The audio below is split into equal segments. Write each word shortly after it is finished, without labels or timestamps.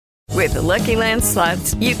With the Lucky Land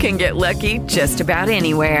Slots, you can get lucky just about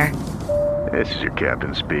anywhere. This is your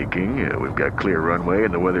captain speaking. We've got clear runway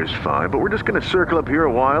and the weather's fine, but we're just going to circle up here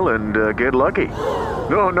a while and get lucky.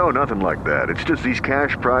 No, nothing like that. It's just these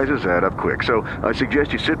cash prizes add up quick. So I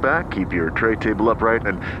suggest you sit back, keep your tray table upright,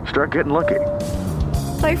 and start getting lucky.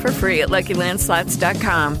 Play for free at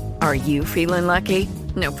LuckyLandSlots.com. Are you feeling lucky?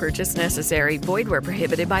 No purchase necessary. Void where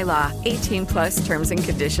prohibited by law. 18 plus terms and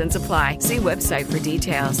conditions apply. See website for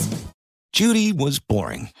details. Judy was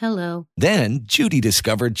boring. Hello. Then Judy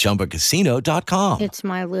discovered ChumbaCasino.com. It's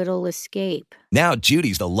my little escape. Now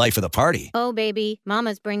Judy's the life of the party. Oh, baby,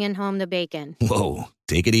 mama's bringing home the bacon. Whoa,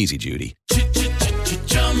 take it easy, Judy.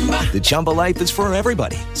 The Chumba life is for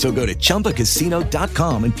everybody. So go to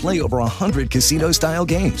ChumbaCasino.com and play over 100 casino-style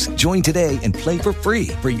games. Join today and play for free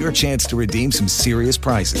for your chance to redeem some serious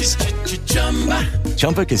prizes.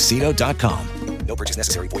 ChumbaCasino.com. No purchase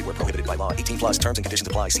necessary. Void where prohibited by law. 18 plus terms and conditions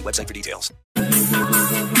apply. See website for details.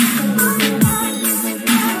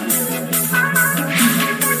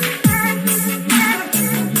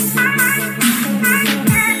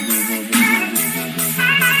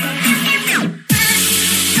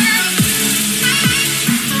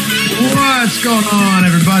 What's going on,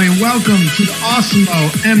 everybody? Welcome to the Awesemo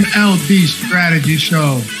MLB Strategy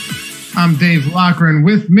Show. I'm Dave Loughran.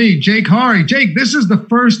 With me, Jake Hari. Jake, this is the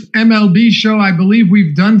first MLB show I believe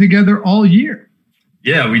we've done together all year.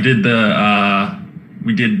 Yeah, we did the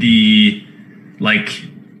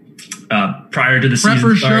prior to the season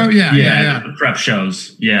Prepper start. show, yeah. The prep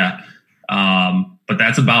shows, yeah. But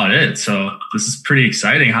that's about it. So this is pretty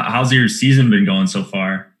exciting. How's your season been going so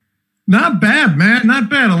far? Not bad, man. Not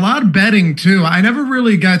bad. A lot of betting too. I never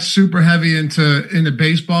really got super heavy into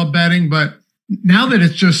baseball betting, but now that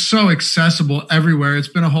it's just so accessible everywhere, it's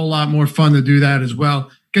been a whole lot more fun to do that as well.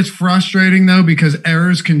 Gets frustrating though, because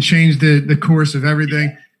errors can change the course of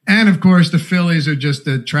everything. And of course, the Phillies are just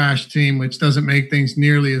a trash team, which doesn't make things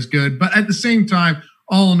nearly as good. But at the same time,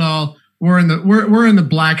 all in all, we're in the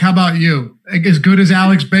black. How about you? As good as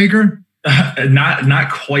Alex Baker?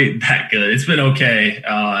 Not quite that good. It's been okay.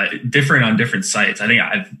 Different on different sites. I think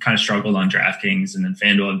I've kind of struggled on DraftKings, and then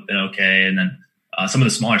FanDuel have been okay, and then some of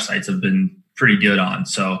the smaller sites have been pretty good on.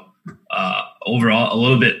 So overall, a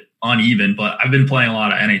little bit uneven, but I've been playing a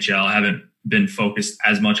lot of NHL. I haven't been focused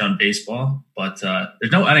as much on baseball, but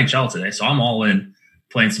there's no NHL today, so I'm all in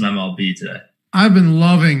playing some MLB today. I've been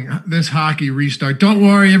loving this hockey restart. Don't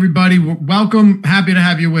worry, everybody. Welcome. Happy to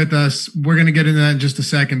have you with us. We're going to get into that in just a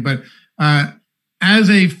second. But as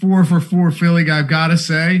a 4-for-4 Philly guy, I've got to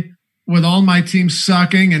say, with all my teams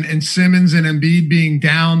sucking and Simmons and Embiid being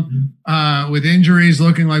down with injuries,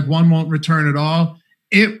 looking like one won't return at all,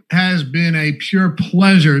 it has been a pure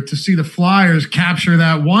pleasure to see the Flyers capture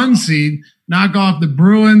that 1 seed, knock off the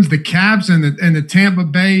Bruins, the Caps, and the Tampa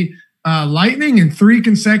Bay Lightning in 3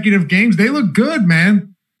 consecutive games. They look good,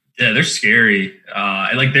 man. Yeah, they're scary.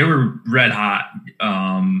 They were red hot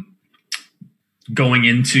going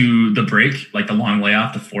into the break, like the long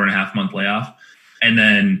layoff, the 4.5-month layoff. And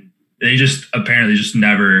then they apparently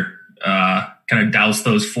never kind of doused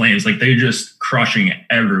those flames. Like they're just crushing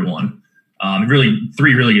everyone. Really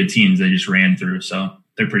 3 really good teams they just ran through. So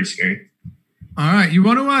they're pretty scary. All right. You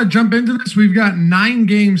want to jump into this? We've got 9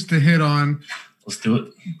 games to hit on. Let's do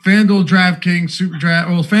it. FanDuel, DraftKings, SuperDraft.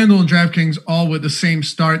 Well, FanDuel and DraftKings all with the same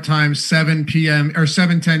start time, 7 p.m. or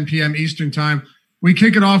 7:10 p.m. Eastern time. We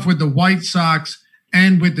kick it off with the White Sox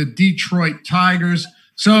and with the Detroit Tigers.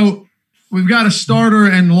 So we've got a starter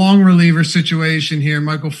and long reliever situation here.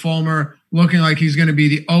 Michael Fulmer looking like he's going to be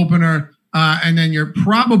the opener. And then your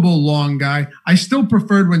probable long guy. I still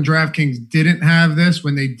preferred when DraftKings didn't have this,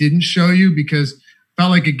 when they didn't show you, because it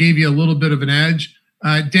felt like it gave you a little bit of an edge.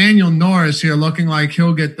 Daniel Norris here looking like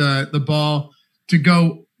he'll get the ball to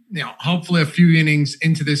go, hopefully a few innings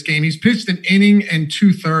into this game. He's pitched an inning and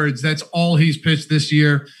 2/3. That's all he's pitched this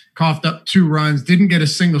year. Coughed up 2 runs, didn't get a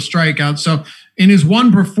single strikeout. So in his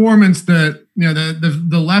one performance, the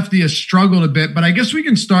lefty has struggled a bit. But I guess we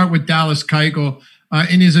can start with Dallas Keuchel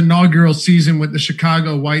in his inaugural season with the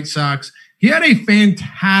Chicago White Sox. He had a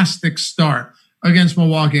fantastic start against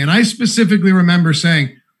Milwaukee, and I specifically remember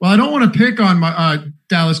saying, well, I don't want to pick on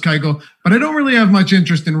Dallas Keuchel, but I don't really have much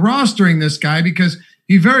interest in rostering this guy because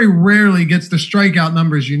he very rarely gets the strikeout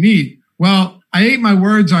numbers you need. Well, I ate my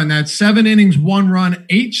words on that. 7 innings, 1 run,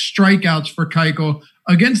 8 strikeouts for Keuchel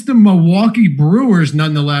against the Milwaukee Brewers,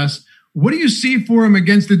 nonetheless. What do you see for him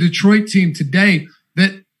against the Detroit team today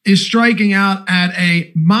that is striking out at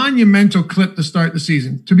a monumental clip to start the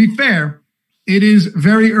season? To be fair, it is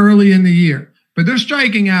very early in the year, but they're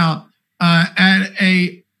striking out at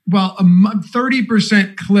a well, a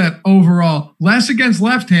 30% clip overall, less against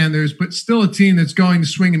left-handers, but still a team that's going to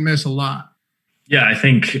swing and miss a lot. Yeah, I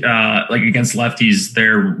think like against lefties,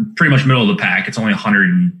 they're pretty much middle of the pack. It's only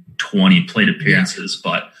 120 plate appearances,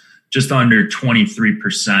 but just under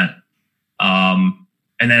 23%. And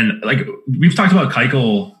then like we've talked about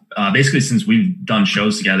Keuchel basically since we've done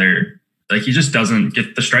shows together. Like he just doesn't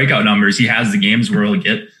get the strikeout numbers. He has the games where he'll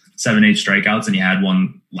get 7-8 strikeouts, and he had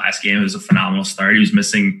one last game. It was a phenomenal start. He was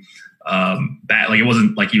missing like it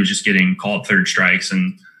wasn't like he was just getting called third strikes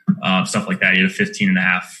and stuff like that. He had a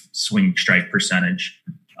 15.5 swing strike percentage.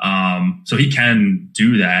 So he can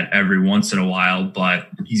do that every once in a while, but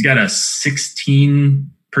he's got a 16%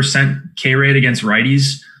 K rate against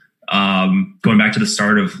righties going back to the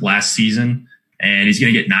start of last season, and he's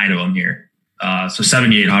going to get 9 of them here. So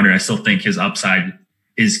 7,800, I still think his upside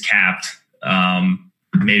is capped.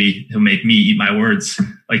 Maybe he'll make me eat my words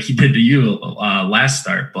like he did to you last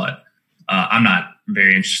start, but I'm not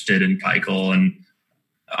very interested in Keuchel. And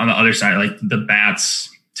on the other side, like the bats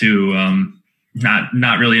too,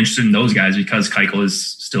 not really interested in those guys because Keuchel is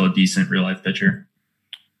still a decent real life pitcher.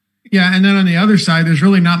 Yeah, and then on the other side, there's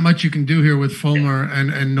really not much you can do here with Fulmer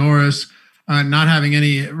and Norris not having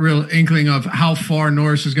any real inkling of how far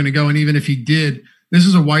Norris is going to go. And even if he did, this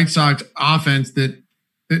is a White Sox offense that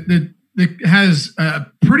has a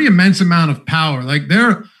pretty immense amount of power. Like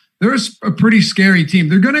they're a pretty scary team.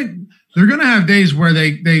 They're gonna have days where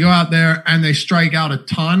they go out there and they strike out a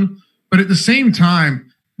ton, but at the same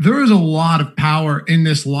time, there is a lot of power in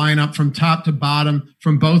this lineup from top to bottom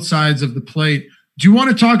from both sides of the plate. Do you want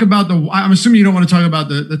to talk about I'm assuming you don't want to talk about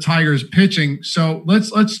the Tigers pitching. So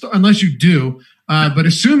let's unless you do, but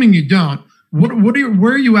assuming you don't,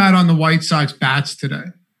 where are you at on the White Sox bats today?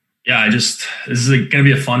 Yeah, this is going to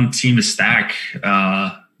be a fun team to stack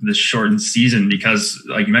this shortened season because,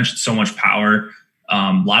 like you mentioned, so much power,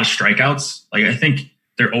 a lot of strikeouts. Like I think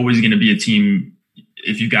they're always going to be a team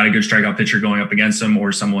if you've got a good strikeout pitcher going up against them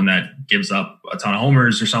or someone that gives up a ton of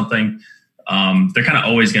homers or something. They're kind of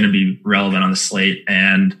always going to be relevant on the slate,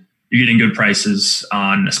 and you're getting good prices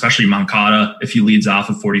on, especially Moncada if he leads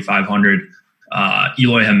off at 4,500.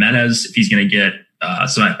 Eloy Jimenez if he's going to get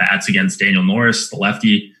some at bats against Daniel Norris, the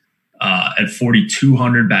lefty. At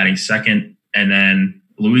 4,200 batting second. And then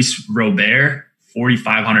Luis Robert,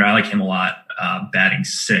 4,500. I like him a lot, batting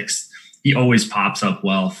sixth. He always pops up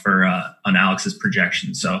well for on Alex's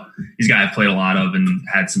projection. So he's a guy I've played a lot of and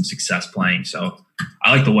had some success playing. So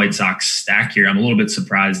I like the White Sox stack here. I'm a little bit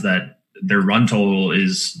surprised that their run total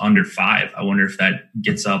is under 5. I wonder if that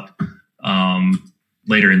gets up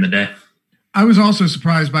later in the day. I was also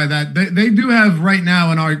surprised by that. They do have right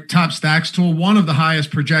now in our top stacks tool one of the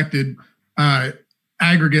highest projected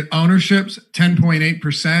aggregate ownerships,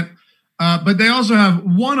 10.8%. But they also have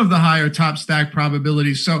one of the higher top stack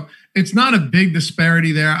probabilities. So it's not a big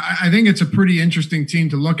disparity there. I think it's a pretty interesting team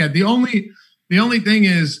to look at. The only thing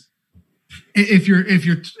is if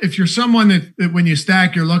you're someone that when you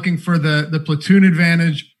stack, you're looking for the platoon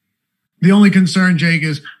advantage. The only concern, Jake,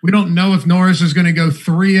 is we don't know if Norris is going to go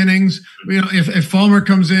 3 innings. If Fulmer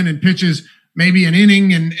comes in and pitches maybe an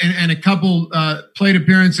inning and a couple plate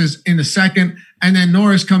appearances in the second, and then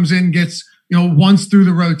Norris comes in, gets once through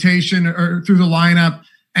the rotation or through the lineup,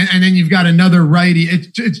 and then you've got another righty.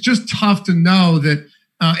 It's just tough to know that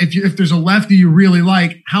if there's a lefty you really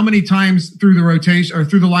like, how many times through the rotation or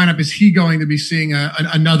through the lineup is he going to be seeing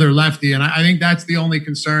another lefty? And I think that's the only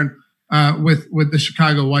concern with the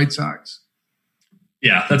Chicago White Sox.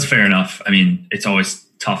 Yeah, that's fair enough. I mean, it's always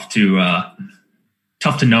tough to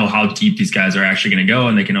know how deep these guys are actually going to go,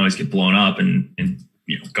 and they can always get blown up and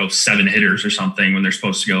go 7 hitters or something when they're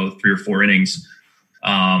supposed to go 3 or 4 innings.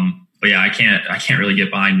 But yeah, I can't really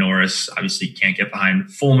get behind Norris. Obviously, can't get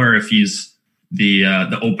behind Fulmer if he's the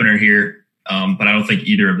opener here. But I don't think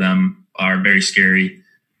either of them are very scary.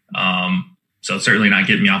 So certainly not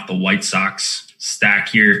getting me off the White Sox stack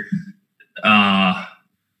here. I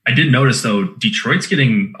did notice though, Detroit's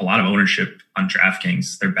getting a lot of ownership on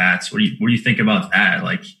DraftKings, their bats. What do you think about that?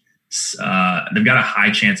 Like, they've got a high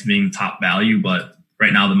chance of being top value, but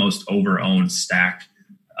right now the most over-owned stack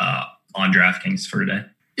on DraftKings for today.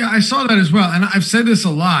 Yeah, I saw that as well. And I've said this a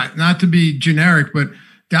lot, not to be generic, but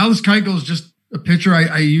Dallas Keuchel is just a pitcher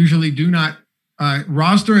I usually do not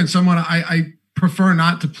roster, and someone I prefer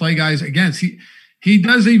not to play guys against. He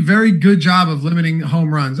does a very good job of limiting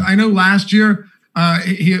home runs. I know last year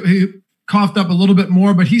he coughed up a little bit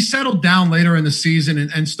more, but he settled down later in the season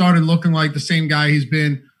and started looking like the same guy he's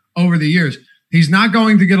been over the years. He's not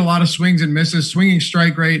going to get a lot of swings and misses. Swinging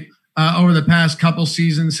strike rate over the past couple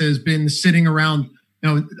seasons has been sitting around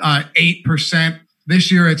 8%.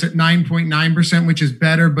 This year it's at 9.9%, which is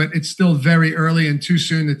better, but it's still very early and too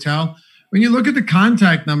soon to tell. When you look at the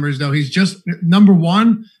contact numbers, though, he's just, number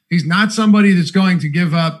one, he's not somebody that's going to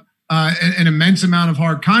give up an immense amount of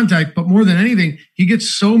hard contact, but more than anything, he gets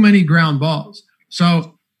so many ground balls.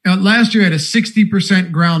 So last year had a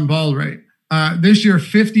 60% ground ball rate. This year,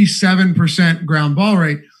 57% ground ball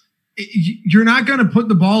rate. You're not going to put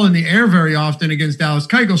the ball in the air very often against Dallas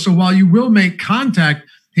Keuchel. So while you will make contact,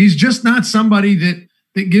 he's just not somebody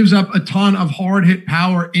that gives up a ton of hard hit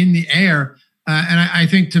power in the air. And I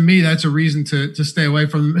think, to me, that's a reason to stay away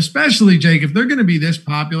from them, especially, Jake, if they're going to be this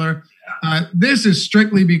popular. This is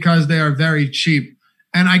strictly because they are very cheap.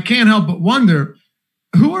 And I can't help but wonder,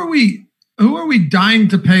 who are we dying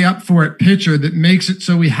to pay up for at pitcher that makes it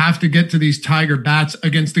so we have to get to these Tiger bats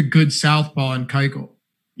against a good southpaw in Keuchel?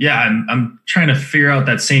 Yeah, I'm trying to figure out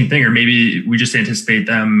that same thing, or maybe we just anticipate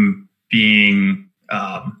them being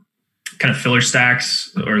kind of filler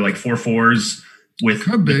stacks or like 4/4s with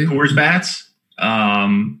the Coors bats.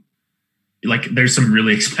 Like there's some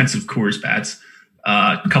really expensive Coors bats.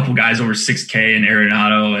 A couple guys over $6K in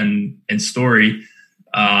Arenado and Story.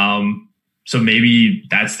 So maybe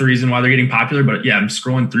that's the reason why they're getting popular. But yeah, I'm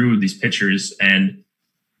scrolling through these pictures and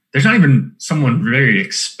there's not even someone very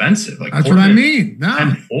expensive. Like that's Corbin, what I mean. No.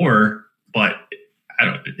 10-4, but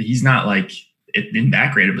he's not like in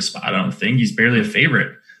that great of a spot. I don't think he's barely a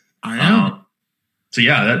favorite. I know. So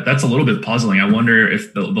yeah, that's a little bit puzzling. I wonder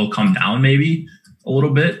if they'll come down maybe a little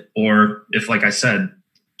bit, or if, like I said,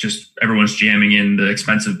 just everyone's jamming in the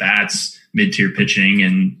expensive bats, mid-tier pitching,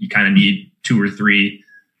 and you kind of need 2 or 3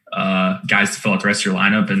 guys to fill out the rest of your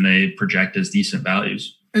lineup, and they project as decent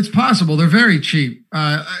values. It's possible. They're very cheap.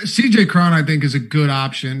 CJ Cron, I think, is a good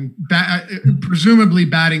option. Presumably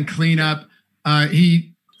batting cleanup.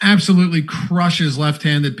 He absolutely crushes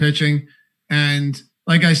left-handed pitching. And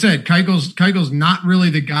like I said, Keuchel's not really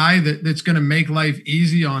the guy that's going to make life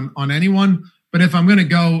easy on anyone. But if I'm going to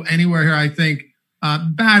go anywhere here, I think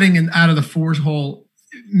batting and out of the 4 hole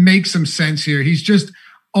makes some sense here. He's just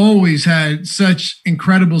always had such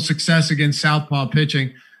incredible success against southpaw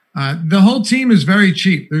pitching. The whole team is very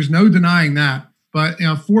cheap. There's no denying that. But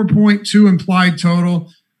 4.2 implied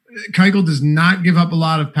total. Keuchel does not give up a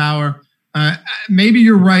lot of power. Maybe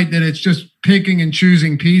you're right that it's just picking and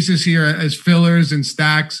choosing pieces here as fillers and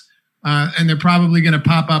stacks. And they're probably going to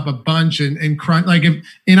pop up a bunch and crunch. Like if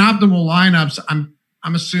in optimal lineups,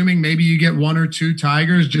 I'm assuming maybe you get 1 or 2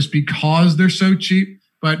 Tigers just because they're so cheap.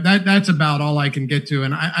 But that's about all I can get to.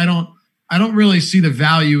 And I don't really see the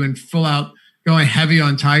value in full out going heavy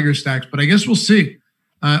on Tiger stacks, but I guess we'll see.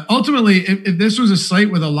 Ultimately, if this was a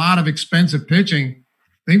slate with a lot of expensive pitching,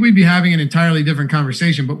 I think we'd be having an entirely different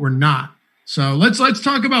conversation, but we're not. So let's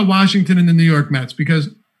talk about Washington and the New York Mets, because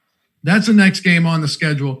that's the next game on the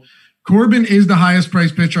schedule. Corbin is the highest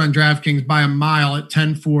priced pitcher on DraftKings by a mile at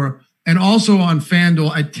 10-4, and also on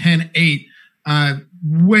FanDuel at 10-8.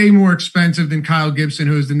 Way more expensive than Kyle Gibson,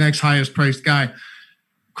 who is the next highest priced guy.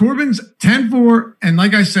 Corbin's 10-4, and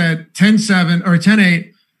like I said, 10-7 or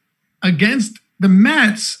 10-8 against the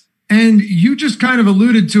Mets. And you just kind of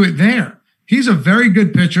alluded to it there. He's a very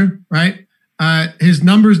good pitcher, right? His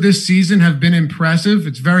numbers this season have been impressive.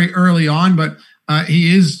 It's very early on, but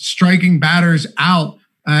he is striking batters out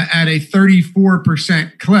at a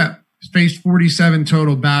 34% clip. He's faced 47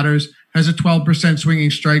 total batters, has a 12%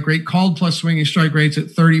 swinging strike rate, called plus swinging strike rates at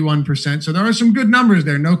 31%. So there are some good numbers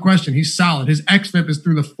there, no question. He's solid. His xFIP is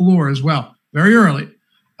through the floor as well, very early.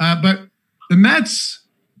 But the Mets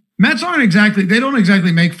don't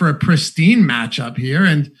exactly make for a pristine matchup here.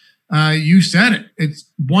 And you said it. It's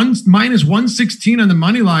minus 116 on the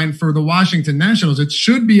money line for the Washington Nationals. It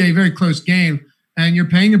should be a very close game. And you're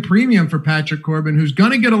paying a premium for Patrick Corbin, who's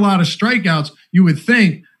going to get a lot of strikeouts, you would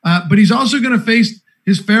think. But he's also going to face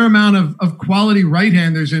his fair amount of quality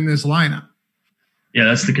right-handers in this lineup. Yeah,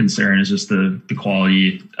 that's the concern, is just the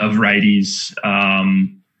quality of righties.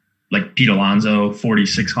 Like Pete Alonso,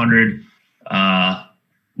 4,600.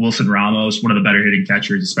 Wilson Ramos, one of the better hitting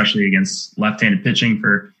catchers, especially against left-handed pitching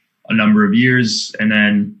for a number of years. And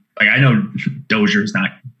then, like, I know Dozier is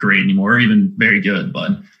not great anymore, or even very good,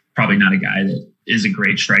 but probably not a guy that is a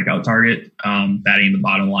great strikeout target. Batting in the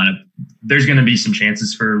bottom lineup, there's going to be some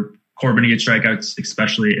chances for Corbin to get strikeouts,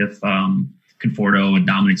 especially if Conforto and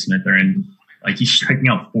Dominic Smith are in. Like, he's striking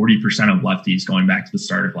out 40% of lefties going back to the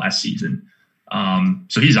start of last season.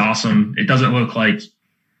 So he's awesome. It doesn't look like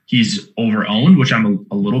he's over-owned, which I'm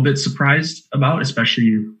a little bit surprised about,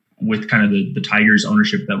 especially with kind of the Tigers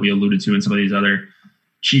ownership that we alluded to in some of these other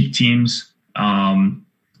cheap teams.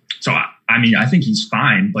 So, I mean, I think he's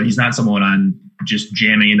fine, but he's not someone I'm just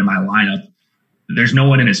jamming into my lineup. There's no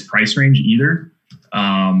one in his price range either.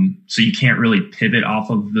 So you can't really pivot off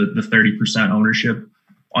of the 30% ownership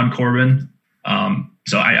on Corbin.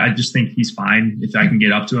 So I just think he's fine. If I can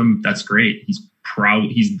get up to him, that's great. He's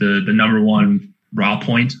the number one raw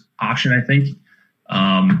point option, I think.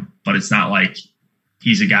 But it's not like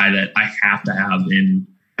he's a guy that I have to have in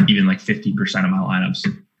even like 50% of my lineups.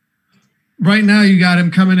 Right now, you got him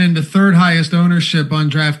coming into third highest ownership on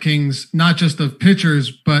DraftKings, not just of pitchers,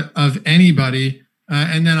 but of anybody.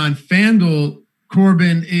 And then on FanDuel,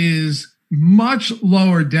 Corbin is much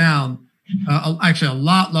lower down, actually a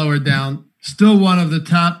lot lower down, still one of the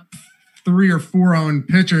top 3 or 4 owned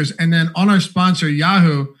pitchers. And then on our sponsor,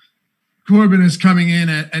 Yahoo, Corbin is coming in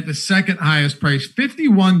at the second highest price.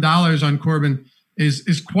 $51 on Corbin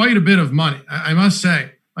is quite a bit of money, I must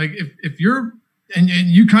say. Like if you're, and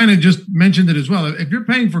you kind of just mentioned it as well, if you're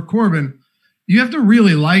paying for Corbin, you have to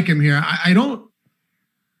really like him here.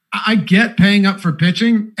 I get paying up for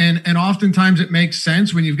pitching, and oftentimes it makes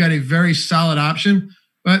sense when you've got a very solid option.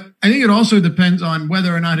 But I think it also depends on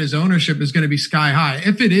whether or not his ownership is going to be sky high.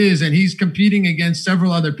 If it is, and he's competing against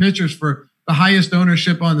several other pitchers for the highest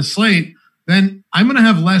ownership on the slate, then I'm going to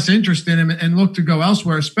have less interest in him and look to go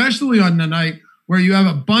elsewhere, especially on the night where you have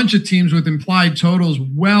a bunch of teams with implied totals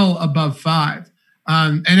well above 5.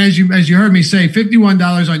 And as you heard me say,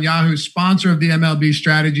 $51 on Yahoo, sponsor of the MLB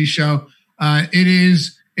Strategy Show. It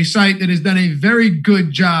is a site that has done a very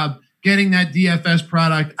good job getting that DFS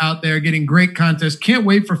product out there, getting great contests. Can't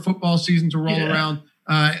wait for football season to roll around.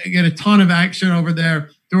 Get a ton of action over there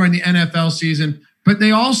during the NFL season. But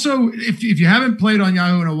they also, if you haven't played on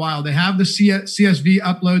Yahoo in a while, they have the CSV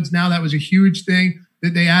uploads now. That was a huge thing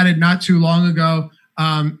that they added not too long ago.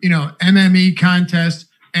 MME contest.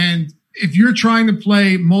 And if you're trying to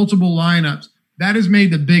play multiple lineups, that has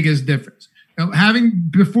made the biggest difference.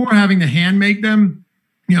 Before having to hand make them,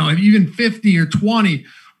 even 50 or 20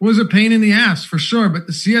 was a pain in the ass for sure. But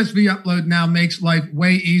the CSV upload now makes life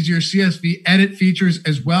way easier. CSV edit features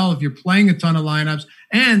as well if you're playing a ton of lineups.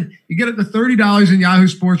 And you get it to $30 in Yahoo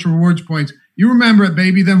Sports Rewards points. You remember it,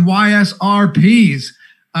 baby, them YSRPs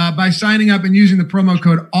by signing up and using the promo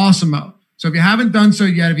code AWESOMO. So if you haven't done so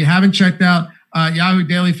yet, if you haven't checked out Yahoo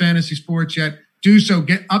Daily Fantasy Sports yet, do so.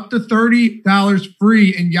 Get up to $30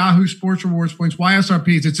 free in Yahoo Sports Rewards points,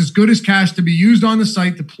 YSRPs. It's as good as cash to be used on the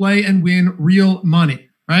site to play and win real money,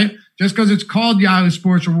 right? Just because it's called Yahoo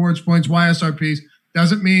Sports Rewards points, YSRPs,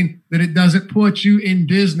 doesn't mean that it doesn't put you in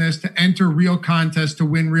business to enter real contests to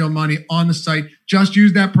win real money on the site. Just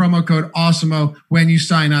use that promo code AWESOMO when you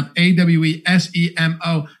sign up.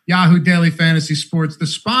 AWESEMO, Yahoo Daily Fantasy Sports, the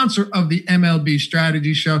sponsor of the MLB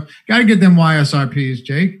Strategy Show. Got to get them YSRPs,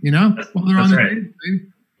 Jake, while they're on the right.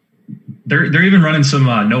 They're even running some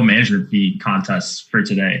no management fee contests for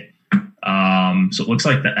today. So it looks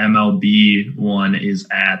like the MLB one is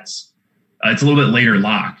at it's a little bit later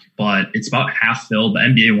lock, but it's about half filled. The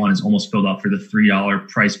NBA one is almost filled up for the $3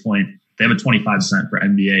 price point. They have a 25 cent for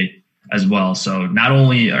NBA as well. So not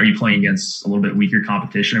only are you playing against a little bit weaker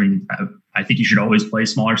competition, I think you should always play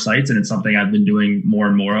smaller sites, and it's something I've been doing more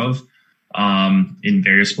and more of in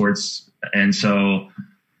various sports. And so,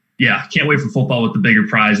 yeah, can't wait for football with the bigger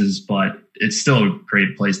prizes, but it's still a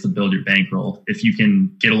great place to build your bankroll. If you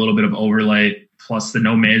can get a little bit of overlay plus the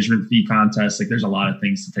no management fee contest, there's a lot of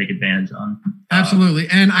things to take advantage on. Absolutely.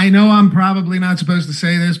 And I know I'm probably not supposed to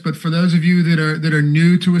say this, but for those of you that are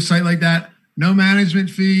new to a site like that, no management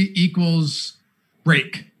fee equals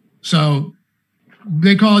rake. So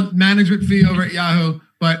they call it management fee over at Yahoo,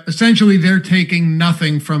 but essentially they're taking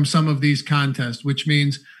nothing from some of these contests, which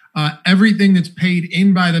means everything that's paid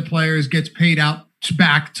in by the players gets paid out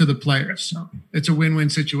back to the players. So it's a win-win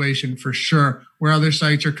situation for sure, where other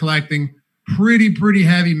sites are collecting pretty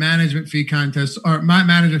heavy management fee contests or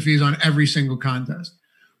management fees on every single contest.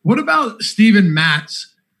 What about Steven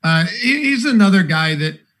Matz? He's another guy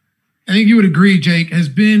that I think you would agree, Jake, has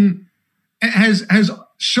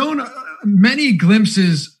shown many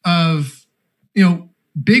glimpses of,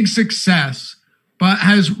 big success, but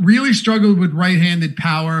has really struggled with right-handed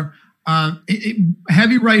power.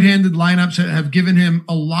 Heavy right-handed lineups have given him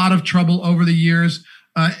a lot of trouble over the years.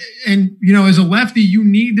 And as a lefty, you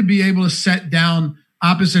need to be able to set down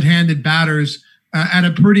opposite-handed batters at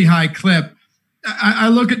a pretty high clip. I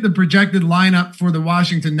look at the projected lineup for the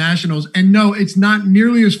Washington Nationals, and no, it's not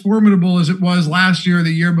nearly as formidable as it was last year or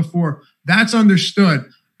the year before. That's understood.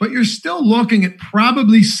 But you're still looking at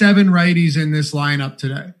probably 7 righties in this lineup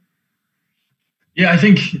today. Yeah, I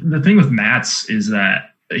think the thing with Matz is that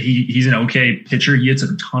he's an okay pitcher. He gets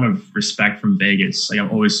a ton of respect from Vegas. I'm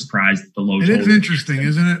always surprised at the low. It is interesting,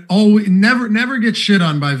 isn't it? Oh, never gets shit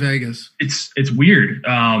on by Vegas. It's weird.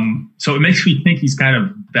 So it makes me think he's kind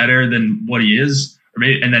of better than what he is.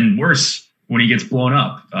 and then worse when he gets blown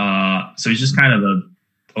up. So he's just kind of a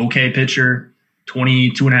okay pitcher,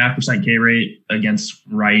 22.5% K rate against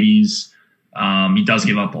righties. He does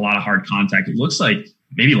give up a lot of hard contact. It looks like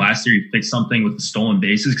maybe last year he fixed something with the stolen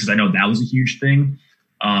bases, because I know that was a huge thing.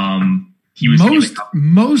 He was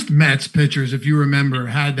most Mets pitchers, if you remember,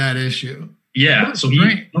 had that issue. Yeah, so he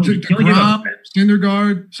only gave up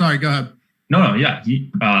Syndergaard. Sorry, go ahead. No, yeah,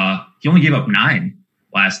 he only gave up 9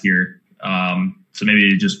 last year. So maybe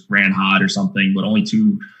he just ran hot or something, but only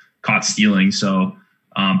 2 caught stealing. So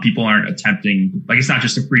people aren't attempting, like, it's not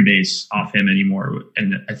just a free base off him anymore.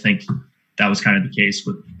 And I think that was kind of the case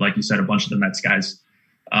with, like you said, a bunch of the Mets guys.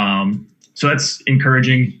 So that's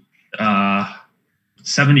encouraging.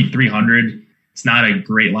 7,300. It's not a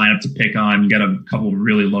great lineup to pick on. You got a couple of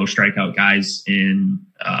really low strikeout guys in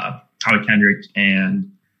Howie Kendrick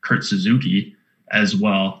and Kurt Suzuki as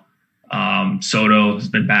well. Soto has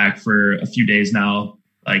been back for a few days now.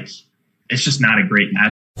 Like, it's just not a great match.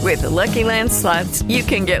 With the Lucky Land Slots, you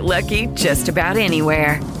can get lucky just about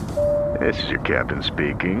anywhere. This is your captain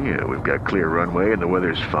speaking. We've got clear runway and the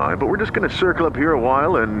weather's fine, but we're just going to circle up here a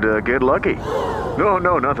while and get lucky. No,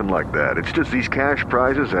 nothing like that. It's just these cash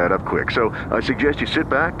prizes add up quick. So I suggest you sit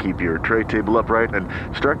back, keep your tray table upright, and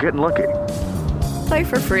start getting lucky. Play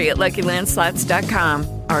for free at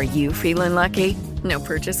LuckyLandSlots.com. Are you feeling lucky? No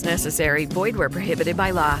purchase necessary. Void where prohibited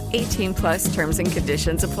by law. 18+ terms and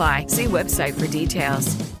conditions apply. See website for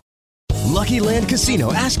details. Lucky Land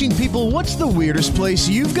Casino, asking people, what's the weirdest place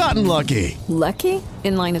you've gotten lucky? Lucky?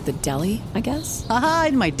 In line at the deli, I guess? Aha,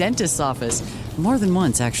 in my dentist's office. More than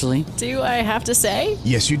once, actually. Do I have to say?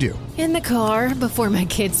 Yes, you do. In the car before my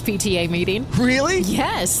kids' PTA meeting. Really?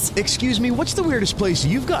 Yes. Excuse me, what's the weirdest place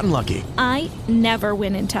you've gotten lucky? I never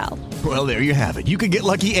win and tell. Well, there you have it. You can get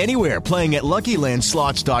lucky anywhere, playing at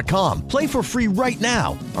LuckyLandSlots.com. Play for free right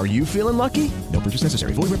now. Are you feeling lucky? No purchase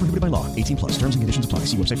necessary. Void where prohibited by law. 18+. Terms and conditions apply.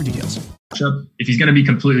 See website for details. If he's going to be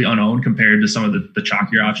completely unowned compared to some of the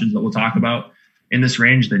chalkier options that we'll talk about in this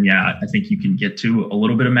range, then yeah, I think you can get to a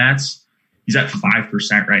little bit of Mats. He's at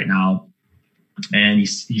 5% right now, and he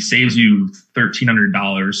saves you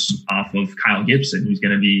 $1,300 off of Kyle Gibson, who's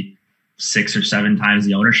going to be 6 or 7 times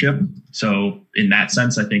the ownership. So in that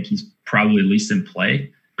sense, I think he's probably at least in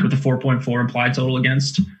play with a 4.4 implied total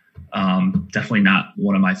against. Definitely not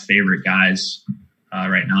one of my favorite guys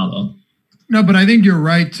right now, though. No, but I think you're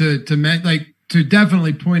right to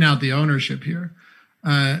definitely point out the ownership here.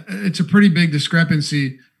 It's a pretty big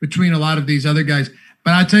discrepancy between a lot of these other guys.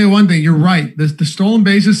 But I'll tell you one thing, you're right. The stolen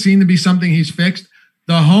bases seem to be something he's fixed.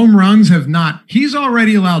 The home runs have not. He's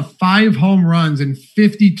already allowed 5 home runs and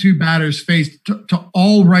 52 batters faced to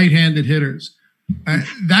all right-handed hitters.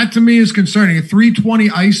 That to me is concerning. A 320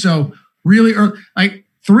 ISO, really early, like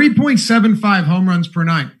 3.75 home runs per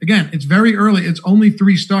 9. Again, it's very early. It's only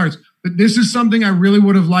 3 starts. But this is something I really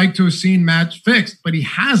would have liked to have seen Matt fixed, but he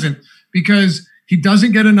hasn't, because he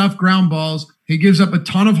doesn't get enough ground balls. He gives up a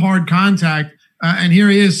ton of hard contact. And here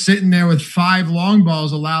he is sitting there with 5 long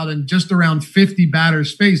balls allowed and just around 50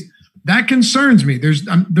 batters faced. That concerns me.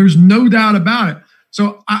 There's no doubt about it.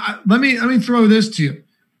 So let me throw this to you.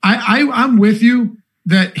 I'm with you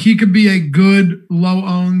that he could be a good low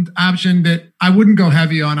owned option that I wouldn't go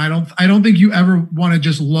heavy on. I don't think you ever want to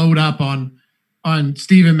just load up on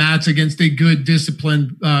Steven Matz against a good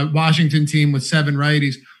disciplined Washington team with 7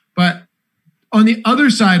 righties. But on the other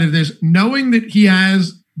side of this, knowing that he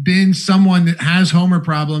has been someone that has homer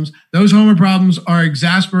problems, those homer problems are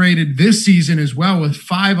exasperated this season as well, with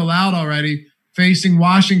 5 allowed already, facing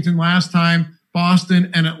Washington last time, Boston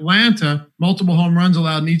and Atlanta, multiple home runs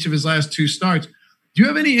allowed in each of his last 2 starts. Do you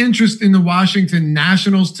have any interest in the Washington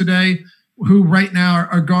Nationals today, who right now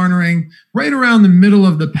are garnering right around the middle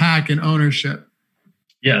of the pack in ownership?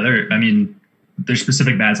 Yeah, there's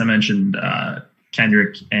specific bats. I mentioned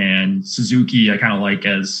Kendrick and Suzuki. I kind of like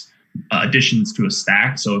as additions to a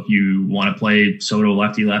stack. So if you want to play Soto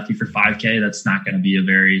lefty for 5K, that's not going to be a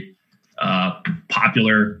very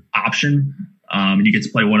popular option. And you get to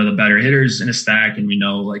play one of the better hitters in a stack. And we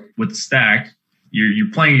know, like, with the stack,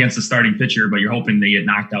 you're playing against the starting pitcher, but you're hoping they get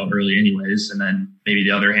knocked out early anyways. And then maybe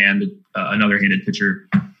another handed pitcher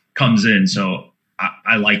comes in. So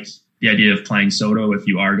I like the idea of playing Soto if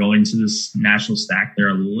you are going to this national stack. They're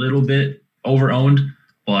a little bit over-owned,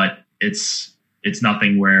 but it's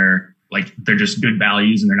nothing where, like, they're just good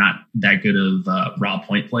values and they're not that good of raw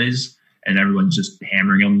point plays and everyone's just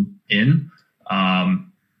hammering them in.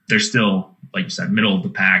 They're still, like you said, middle of the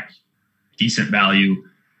pack, decent value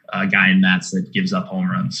guy in Nats that gives up home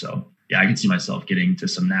runs. So yeah, I can see myself getting to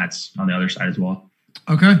some Nats on the other side as well.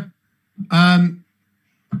 Okay.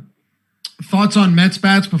 Thoughts on Mets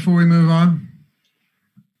bats before we move on?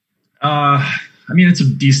 I mean, it's a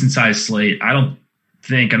decent sized slate. I don't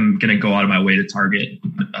think I'm going to go out of my way to target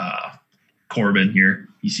Corbin here.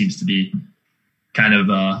 He seems to be kind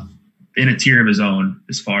of in a tier of his own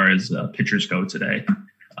as far as pitchers go today,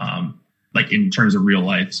 like in terms of real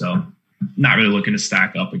life. So not really looking to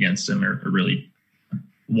stack up against him or really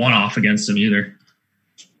one off against him either.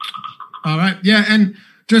 All right. Yeah. And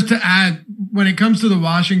just to add, when it comes to the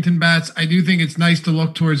Washington bats, I do think it's nice to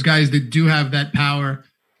look towards guys that do have that power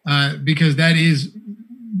because that is,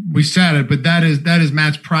 we said it, but that is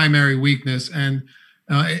Matt's primary weakness. And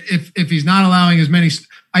if he's not allowing as many,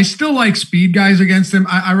 I still like speed guys against him.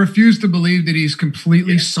 I refuse to believe that he's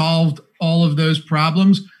completely solved all of those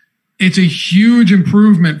problems. It's a huge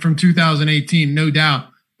improvement from 2018, no doubt.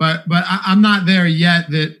 But I'm not there yet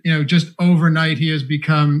that, just overnight he has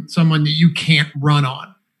become someone that you can't run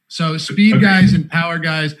on. So speed guys and power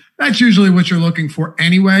guys, that's usually what you're looking for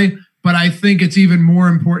anyway. But I think it's even more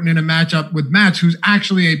important in a matchup with Matz, who's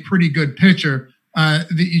actually a pretty good pitcher, that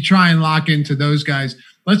you try and lock into those guys.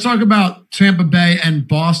 Let's talk about Tampa Bay and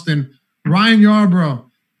Boston. Ryan Yarbrough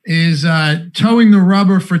is towing the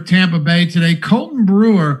rubber for Tampa Bay today. Colton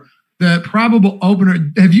Brewer, the probable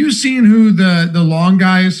opener. Have you seen who the long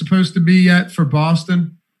guy is supposed to be yet for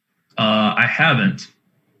Boston? I haven't.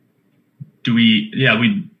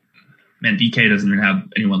 Man, DK doesn't even have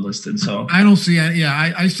anyone listed. So I don't see it.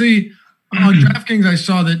 Yeah, I see on DraftKings. I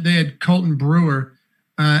saw that they had Colton Brewer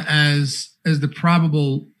as the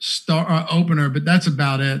probable star opener, but that's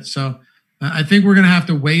about it. So I think we're going to have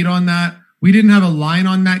to wait on that. We didn't have a line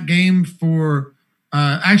on that game for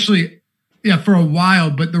for a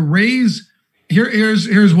while, but the Rays,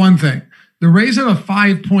 here's one thing. The Rays have a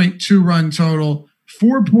 5.2 run total,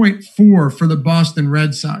 4.4 for the Boston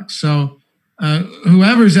Red Sox. So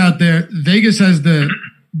whoever's out there, Vegas has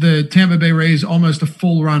the Tampa Bay Rays almost a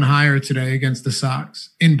full run higher today against the Sox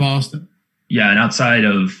in Boston. Yeah, and outside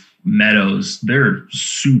of Meadows, they're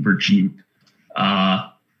super cheap.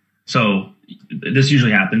 So this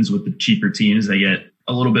usually happens with the cheaper teams. They get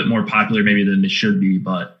a little bit more popular maybe than they should be,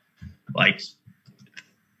 but like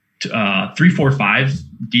 3, 4, 5,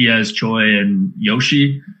 Diaz, Choi, and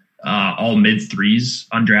Yoshi, all mid threes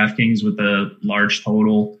on DraftKings with a large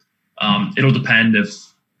total. It'll depend if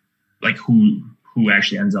like who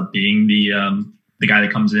actually ends up being the guy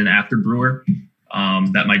that comes in after Brewer.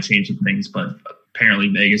 That might change some things, but apparently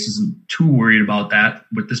Vegas isn't too worried about that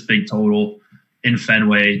with this big total in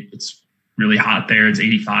Fenway. It's really hot there. It's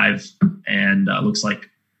 85 and looks like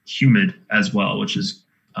humid as well, which is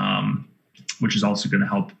also going to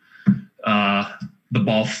help the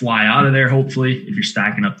ball fly out of there. Hopefully, if you're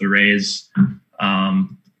stacking up the Rays.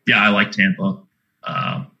 I like Tampa.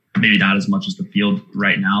 Maybe not as much as the field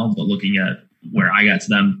right now, but looking at where I got to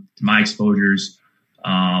them, to my exposures,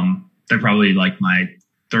 they're probably like my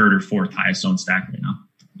third or fourth highest owned stack right now.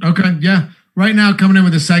 Okay. Yeah. Right now coming in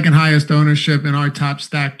with the second highest ownership in our top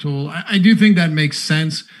stack tool. I do think that makes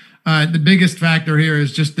sense. The biggest factor here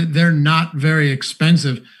is just that they're not very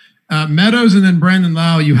expensive. Meadows and then Brandon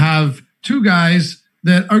Lau, you have two guys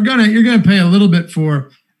that you're going to pay a little bit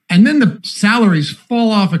for, and then the salaries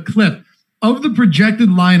fall off a cliff. Of the projected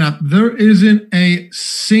lineup, there isn't a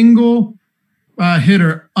single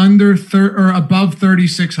hitter under or above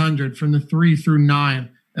 3,600 from the 3 through 9,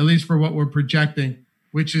 at least for what we're projecting,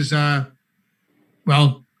 which is,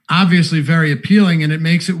 obviously very appealing, and it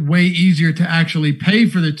makes it way easier to actually pay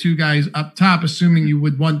for the two guys up top, assuming you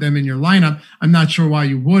would want them in your lineup. I'm not sure why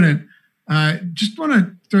you wouldn't. Just want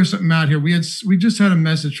to throw something out here. We just had a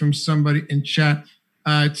message from somebody in chat.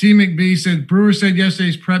 T. McBee said, Brewer said yesterday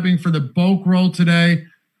he's prepping for the bulk roll today,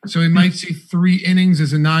 so he might see 3 innings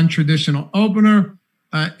as a non-traditional opener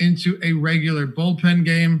into a regular bullpen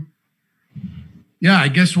game. Yeah, I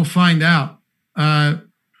guess we'll find out.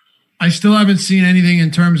 I still haven't seen anything in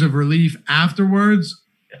terms of relief afterwards,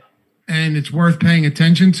 and it's worth paying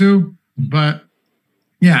attention to. But,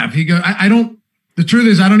 yeah, if he goes, I don't – the truth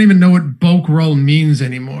is I don't even know what bulk roll means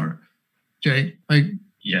anymore, Jay.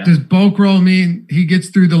 Does bulk roll mean he gets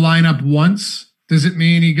through the lineup once? Does it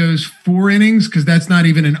mean he goes 4 innings? Because that's not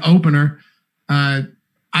even an opener. I'm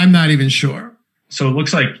not even sure. So it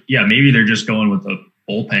looks like, maybe they're just going with a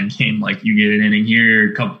bullpen game. Like you get an inning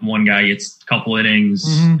here, one guy gets a couple innings,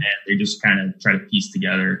 and they just kind of try to piece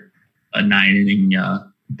together a 9-inning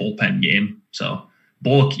bullpen game. So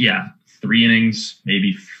bulk, 3 innings,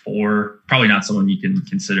 maybe 4. Probably not someone you can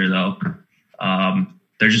consider though.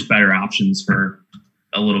 They're just better options for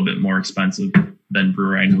a little bit more expensive than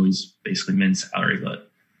Brewer. I know he's basically min salary,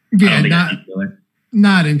 but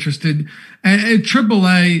not interested. And at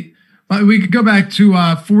AAA, We could go back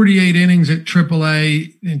to 48 innings at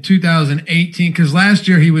AAA in 2018, because last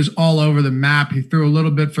year he was all over the map. He threw a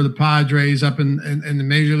little bit for the Padres up in the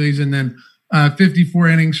major leagues, and then 54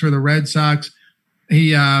 innings for the Red Sox.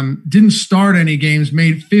 He didn't start any games,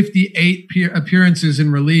 made 58 appearances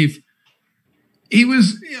in relief. He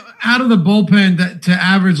was out of the bullpen to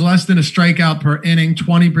average less than a strikeout per inning,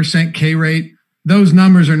 20% K rate. Those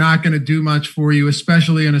numbers are not going to do much for you,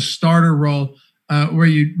 especially in a starter role where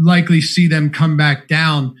you likely see them come back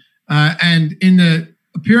down. And in the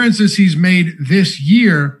appearances he's made this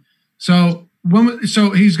year, so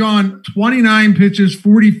he's gone 29 pitches,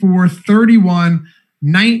 44, 31,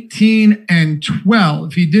 19, and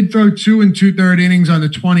 12. He did throw 2 2/3 innings on the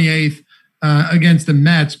 28th against the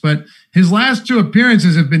Mets, but his last 2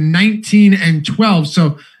 appearances have been 19 and 12.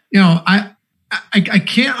 So, I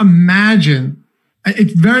can't imagine.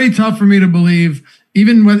 It's very tough for me to believe,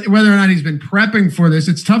 even whether or not he's been prepping for this,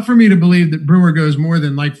 it's tough for me to believe that Brewer goes more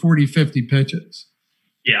than like 40, 50 pitches.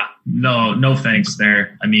 Yeah, no thanks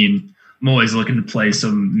there. I mean, I'm always looking to play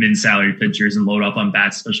some min-salary pitchers and load up on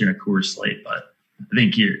bats, especially in a Coors slate. But I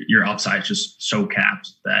think your upside is just so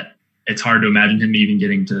capped that it's hard to imagine him even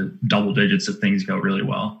getting to double digits if things go really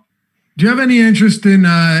well. Do you have any interest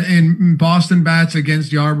in Boston bats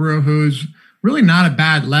against Yarbrough, who's really not a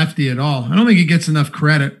bad lefty at all? I don't think he gets enough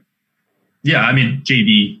credit. Yeah, I mean,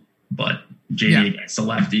 JD against a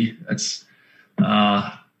lefty. That's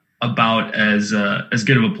about as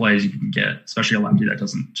good of a play as you can get, especially a lefty that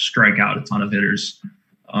doesn't strike out a ton of hitters.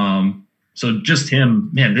 So just him,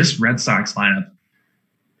 man, this Red Sox lineup,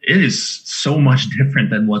 it is so much different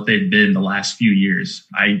than what they've been the last few years.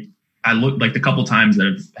 I looked like the couple times that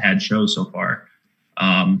I've had shows so far,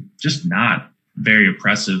 just not very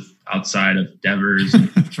impressive outside of Devers and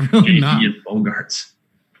JD and Bogarts.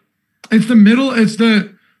 It's the middle. It's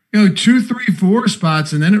the 2, 3, 4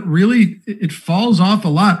 spots, and then it falls off a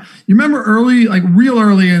lot. You remember real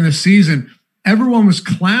early in the season, everyone was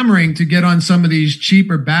clamoring to get on some of these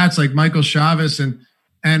cheaper bats like Michael Chavez, and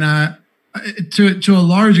to a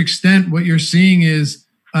large extent, what you're seeing is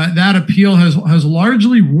that appeal has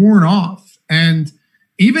largely worn off. And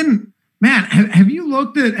even, man, have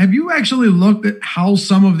you actually looked at how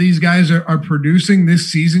some of these guys are producing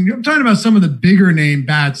this season? I'm talking about some of the bigger name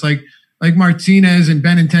bats like Martinez and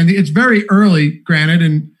Benintendi. It's very early, granted,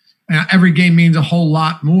 and every game means a whole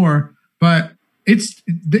lot more, but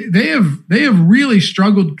they have really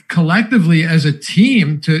struggled collectively as a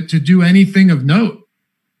team to do anything of note.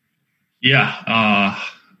 Yeah.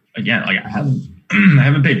 Again, like I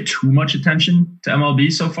haven't paid too much attention to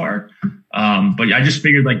MLB so far. But I just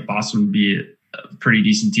figured like Boston would be a pretty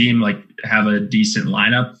decent team, like have a decent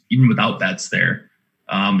lineup, even without bets there.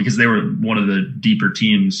 Because they were one of the deeper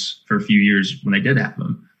teams for a few years when they did have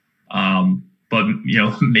them. But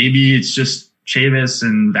maybe it's just Chavis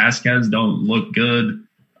and Vasquez don't look good.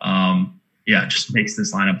 It just makes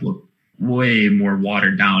this lineup look way more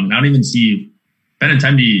watered down. And I don't even see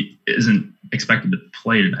Benintendi isn't expected to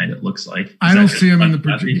play tonight. It looks like I don't see him in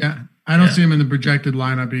the I don't see him in the projected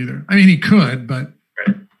lineup either. I mean, he could, but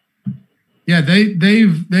right. Yeah,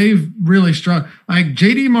 they've really struggled. Like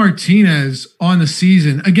JD Martinez on the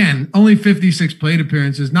season, again, only 56 plate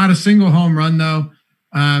appearances, not a single home run though.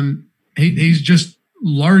 He's just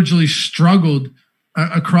largely struggled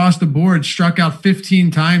across the board, struck out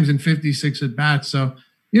 15 times in 56 at bats. So,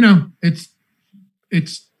 it's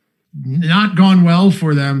not gone well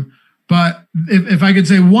for them. But if I could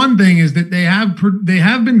say one thing is that they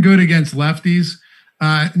have been good against lefties,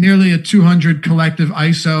 nearly a 200 collective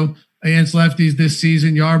ISO against lefties this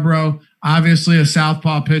season. Yarbrough, obviously a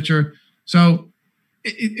southpaw pitcher. So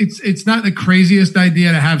it's not the craziest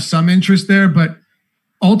idea to have some interest there, but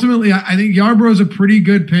ultimately I think Yarbrough is a pretty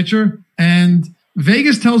good pitcher, and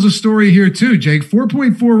Vegas tells a story here too, Jake.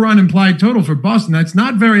 4.4 run implied total for Boston. That's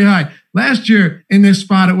not very high. Last year in this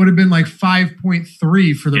spot, it would have been like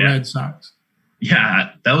 5.3 for the Red Sox. Yeah,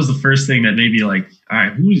 that was the first thing that made me like, all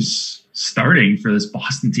right, who's starting for this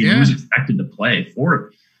Boston team? Who's expected to play?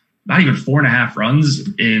 Not even 4.5 runs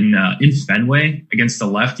in Fenway against a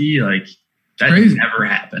lefty. Like that never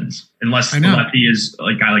happens unless the lefty is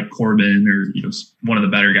like a guy like Corbin or one of the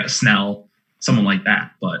better guys, Snell, someone like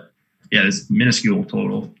that. But yeah, this minuscule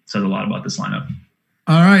total says a lot about this lineup.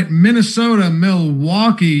 All right, Minnesota,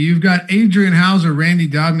 Milwaukee. You've got Adrian Hauser, Randy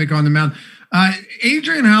Dobnak on the mound.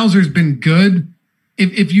 Adrian Hauser's been good.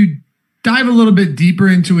 If you dive a little bit deeper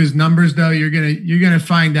into his numbers, though, you're gonna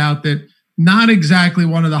find out that not exactly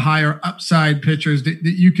one of the higher upside pitchers that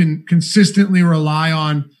you can consistently rely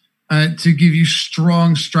on to give you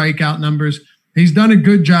strong strikeout numbers. He's done a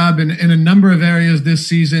good job in a number of areas this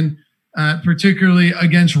season. particularly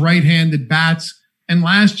against right-handed bats. And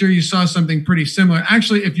last year you saw something pretty similar.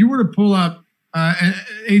 Actually, if you were to pull up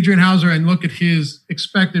Adrian Hauser and look at his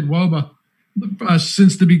expected WOBA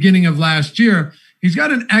since the beginning of last year, he's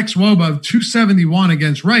got an xWOBA of 271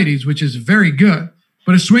 against righties, which is very good,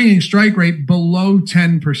 but a swinging strike rate below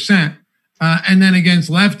 10%. And then against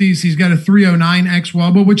lefties, he's got a 309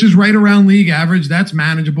 xWOBA, which is right around league average. That's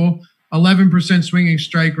manageable. 11% swinging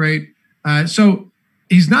strike rate. So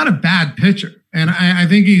he's not a bad pitcher. And I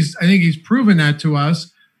think he's proven that to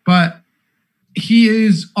us, but he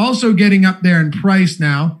is also getting up there in price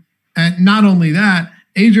now. And not only that,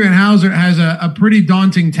 Adrian Hauser has a pretty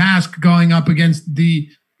daunting task going up against the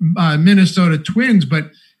Minnesota Twins. But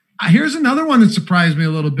here's another one that surprised me a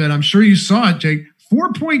little bit. I'm sure you saw it, Jake.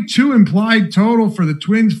 4.2 implied total for the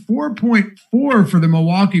Twins, 4.4 for the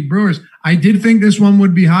Milwaukee Brewers. I did think this one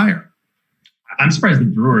would be higher. I'm surprised the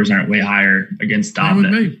Brewers aren't way higher against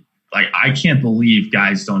Dominic. Like, I can't believe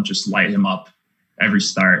guys don't just light him up every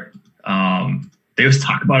start. They always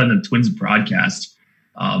talk about it in the Twins broadcast.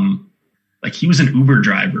 Like, he was an Uber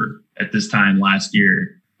driver at this time last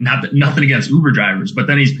year. Nothing against Uber drivers, but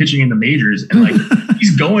then he's pitching in the majors and like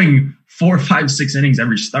he's going 4, 5, 6 innings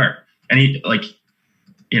every start. And he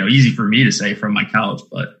easy for me to say from my couch,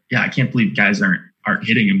 but yeah, I can't believe guys aren't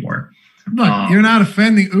hitting him more. Look, you're not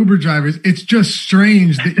offending Uber drivers. It's just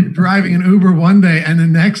strange that you're driving an Uber one day and the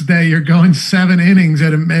next day you're going 7 innings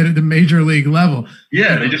at the major league level.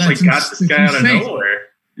 Yeah, they just got this guy out of nowhere.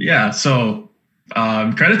 Yeah, so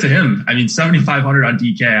credit to him. I mean, 7,500 on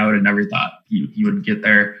DK, I would have never thought he would get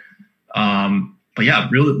there. But yeah,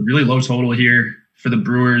 really, really low total here for the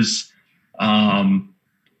Brewers. I'm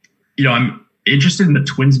interested in the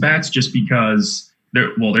Twins bats just because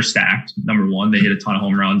they're stacked. Number one, they hit a ton of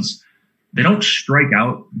home runs. They don't strike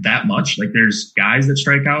out that much. Like, there's guys that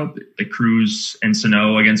strike out, like Cruz and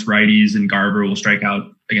Sano against righties, and Garver will strike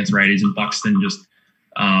out against righties, and Buxton just,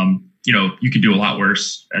 you could do a lot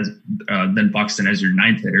worse than Buxton as your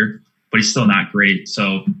 9th hitter, but he's still not great.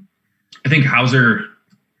 So I think Hauser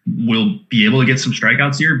will be able to get some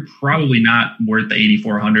strikeouts here. Probably not worth the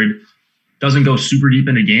 8,400. Doesn't go super deep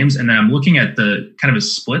into games. And then I'm looking at the kind of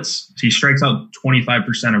his splits. So he strikes out 25%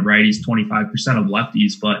 of righties, 25% of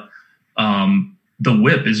lefties, but the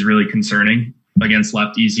whip is really concerning against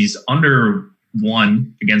lefties. He's under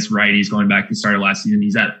 1 against righties going back to the start of last season.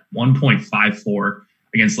 He's at 1.54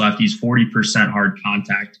 against lefties, 40% hard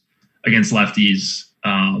contact against lefties.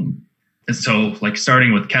 And so, like,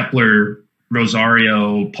 starting with Kepler,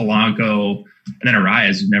 Rosario, Polanco, and then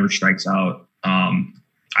Arias, who never strikes out.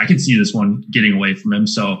 I could see this one getting away from him.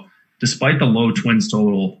 So despite the low Twins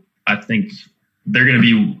total, I think they're going to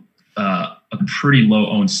be a pretty low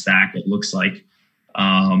owned stack, it looks like.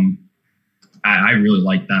 I really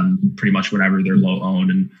like them pretty much whenever they're low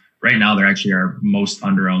owned. And right now they're actually our most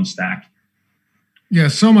under owned stack. Yeah,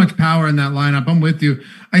 so much power in that lineup. I'm with you.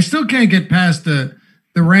 I still can't get past the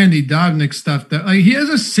Randy Dobnak stuff. That, like, he has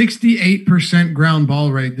a 68% ground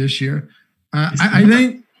ball rate this year. I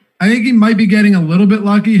think he might be getting a little bit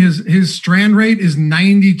lucky. His strand rate is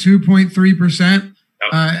 92.3%.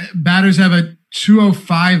 Batters have a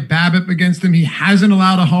 205 BABIP against him. He hasn't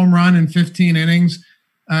allowed a home run in 15 innings.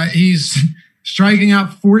 He's striking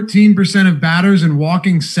out 14% of batters and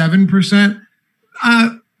walking 7%.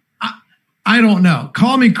 I don't know.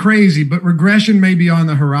 Call me crazy, but regression may be on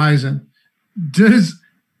the horizon. Does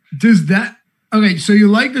that? Okay, so you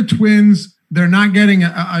like the Twins. They're not getting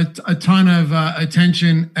a ton of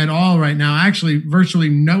attention at all right now. Actually, virtually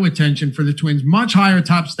no attention for the Twins. Much higher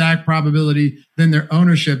top stack probability than their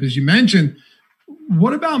ownership, as you mentioned.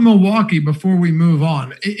 What about Milwaukee before we move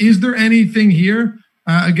on? Is there anything here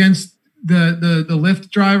against the Lyft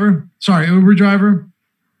driver? Sorry, Uber driver?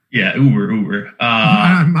 Yeah, Uber. Or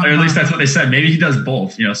at least that's what they said. Maybe he does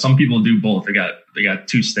both. You know, some people do both. They got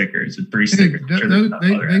 2 stickers or 3 stickers.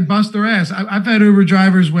 They bust their ass. I've had Uber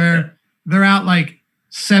drivers where they're out like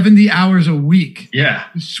 70 hours a week. Yeah.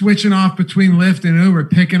 Switching off between Lyft and Uber,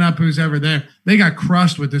 picking up who's ever there. They got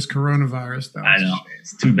crushed with this coronavirus, though. I know.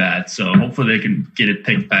 It's too bad. So hopefully they can get it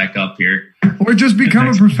picked back up here. Or just become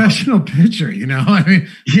a professional pitcher, you know? I mean,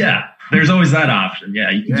 yeah, there's always that option.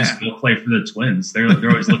 Yeah, you can just go play for the Twins. They're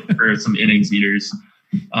always looking for some innings eaters.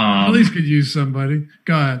 At least could use somebody.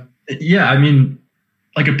 Go ahead. Yeah, I mean,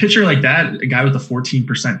 like a pitcher like that, a guy with a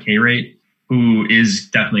 14% K rate, who is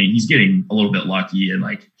definitely, he's getting a little bit lucky, and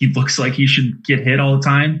like he looks like he should get hit all the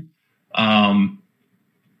time.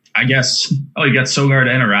 I guess, you got Sogard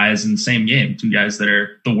and Arias in the same game, 2 guys that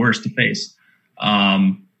are the worst to face.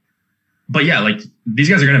 But yeah, like these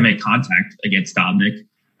guys are going to make contact against Dobnak.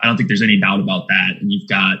 I don't think there's any doubt about that. And you've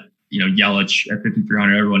got Yelich at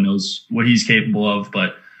 5,300. Everyone knows what he's capable of,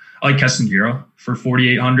 but I like Keston Hiura for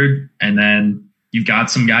 4,800. And then you've got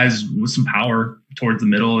some guys with some power towards the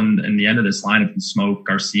middle and the end of this lineup. And Smoke,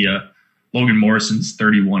 Garcia, Logan Morrison's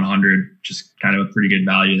 3,100, just kind of a pretty good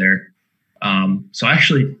value there. So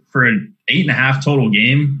actually, for an 8.5 total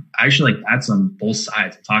game, I actually like bats on both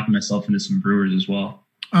sides. I'm talking myself into some Brewers as well.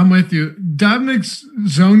 I'm with you. Dobnik's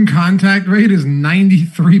zone contact rate is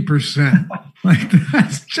 93%. Like,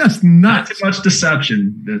 that's just nuts. Not too much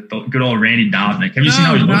deception. The good old Randy Dobnik. Have you seen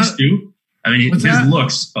how he looks too? I mean, his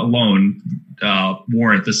looks alone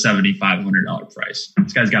warrant the $7,500 price.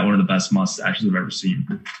 This guy's got one of the best mustaches I've ever seen.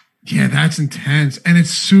 Yeah, that's intense. And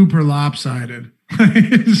it's super lopsided.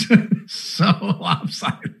 It's so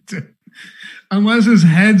lopsided, too. Unless his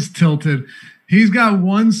head's tilted. He's got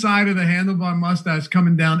one side of the handlebar mustache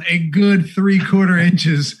coming down a good 3/4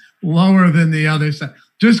 inches lower than the other side.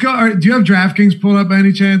 Just go. Do you have DraftKings pulled up by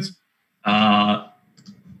any chance?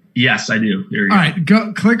 Yes, I do. Here we go. All right,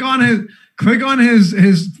 go click on his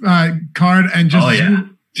card and just. Oh yeah.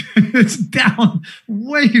 It's down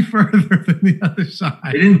way further than the other side.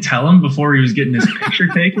 They didn't tell him before he was getting his picture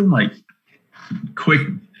taken. Like quick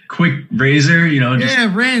razor,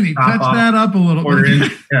 just Randy, touch that up a little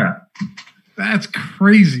bit. Yeah. That's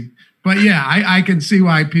crazy. But yeah, I can see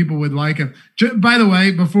why people would like him. By the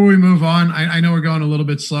way, before we move on, I know we're going a little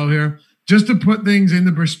bit slow here. Just to put things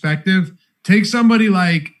into perspective, take somebody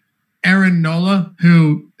like Aaron Nola,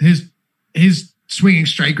 who his swinging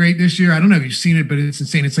strike rate this year, I don't know if you've seen it, but it's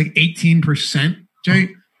insane. It's like 18%, Jay,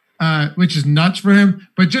 which is nuts for him.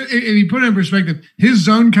 But if you put it in perspective, his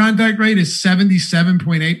zone contact rate is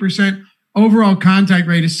 77.8%. Overall contact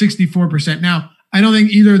rate is 64%. Now, I don't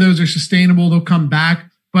think either of those are sustainable. They'll come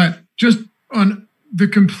back. But just on the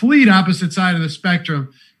complete opposite side of the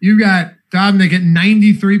spectrum, you got Dobnik at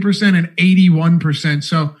 93% and 81%.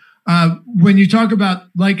 So when you talk about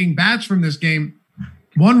liking bats from this game,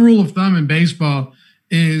 one rule of thumb in baseball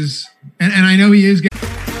is, and I know he is.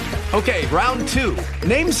 Okay, round 2.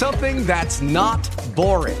 Name something that's not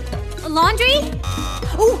boring. A laundry?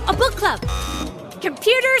 Ooh, a book club.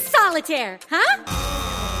 Computer solitaire, huh?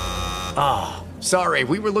 Ah, sorry,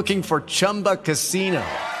 we were looking for Chumba Casino.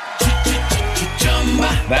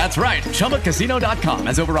 That's right. ChumbaCasino.com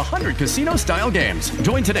has over 100 casino-style games.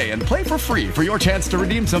 Join today and play for free for your chance to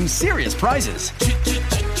redeem some serious prizes.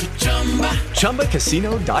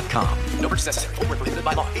 ChumbaCasino.com. No purchase necessary. Void where prohibited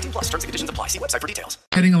by law. 18+. Terms and conditions apply. See website for details.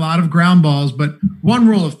 Hitting a lot of ground balls, but one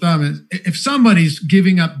rule of thumb is if somebody's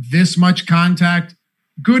giving up this much contact,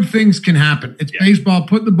 good things can happen. It's baseball.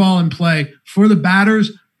 Put the ball in play. For the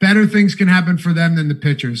batters, better things can happen for them than the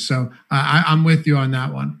pitchers. So I'm with you on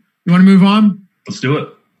that one. You want to move on? Let's do it.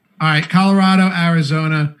 All right, Colorado,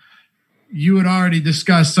 Arizona. You had already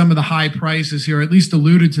discussed some of the high prices here, at least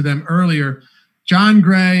alluded to them earlier. John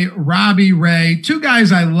Gray, Robbie Ray, two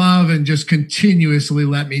guys I love and just continuously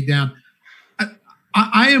let me down.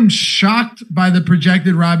 I am shocked by the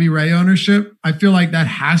projected Robbie Ray ownership. I feel like that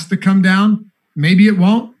has to come down. Maybe it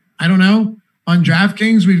won't. I don't know. On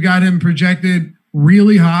DraftKings, we've got him projected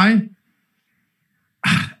really high.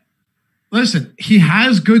 Listen, he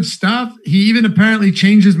has good stuff. He even apparently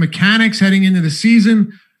changes mechanics heading into the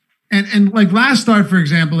season. And like last start, for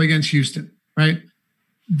example, against Houston, right?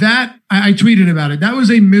 That I tweeted about it. That was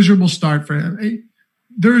a miserable start for him.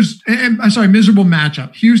 Miserable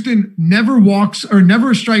matchup. Houston never walks or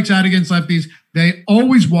never strikes out against lefties. They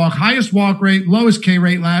always walk. Highest walk rate, lowest K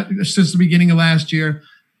rate since the beginning of last year.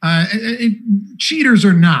 Cheaters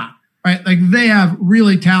or not, right? Like they have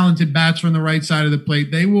really talented bats from the right side of the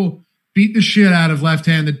plate. They will beat the shit out of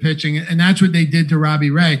left-handed pitching, and that's what they did to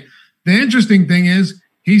Robbie Ray. The interesting thing is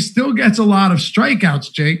he still gets a lot of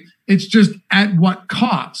strikeouts, Jake. It's just at what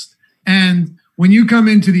cost? And when you come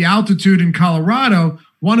into the altitude in Colorado,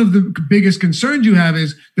 one of the biggest concerns you have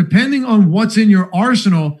is depending on what's in your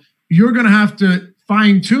arsenal, you're going to have to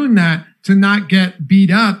fine-tune that to not get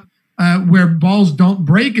beat up where balls don't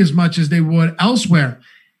break as much as they would elsewhere.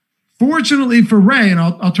 Fortunately for Ray, and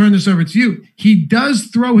I'll turn this over to you, he does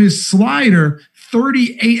throw his slider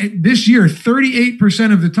 38 this year,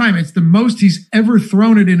 38% of the time. It's the most he's ever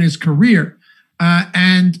thrown it in his career.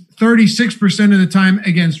 And 36% of the time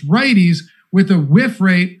against righties with a whiff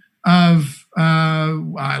rate of,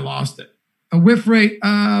 I lost it, a whiff rate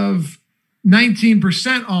of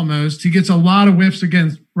 19% almost. He gets a lot of whiffs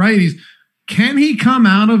against righties. Can he come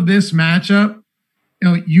out of this matchup,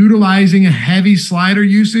 utilizing a heavy slider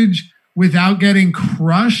usage without getting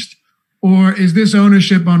crushed? Or is this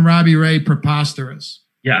ownership on Robbie Ray preposterous?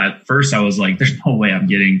 Yeah, at first I was like, there's no way I'm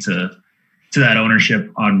getting to that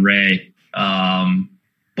ownership on Ray.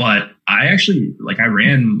 But I actually, I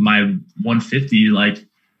ran my 150,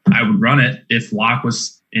 I would run it if lock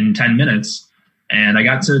was in 10 minutes, and I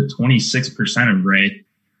got to 26% of Ray.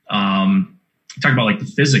 Talk about the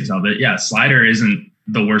physics of it. Yeah, slider isn't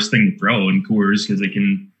the worst thing to throw in Coors because it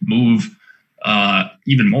can move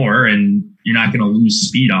even more, and you're not going to lose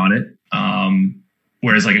speed on it.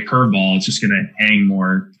 Whereas a curveball, it's just going to hang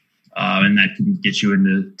more, and that can get you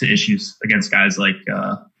into issues against guys like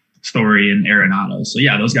Story and Arenado. So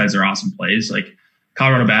yeah, those guys are awesome plays.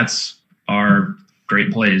 Colorado bats are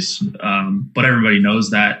great plays, but everybody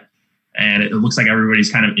knows that, and it looks like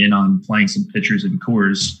everybody's kind of in on playing some pitchers in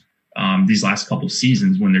Coors these last couple of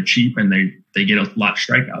seasons when they're cheap and they get a lot of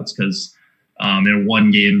strikeouts because in a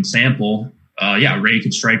 1-game sample, Ray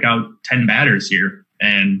could strike out 10 batters here,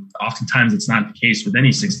 and oftentimes it's not the case with any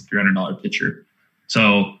 $6,300 pitcher.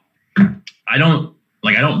 So I don't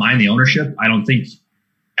mind the ownership. I don't think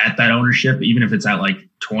at that ownership, even if it's at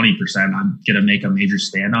 20%, I'm going to make a major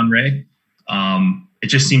stand on Ray. It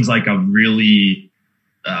just seems like a really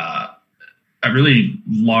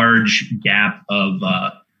large gap of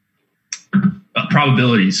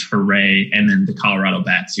probabilities for Ray and then the Colorado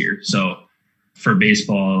bats here. So for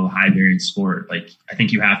baseball, high variance sport, I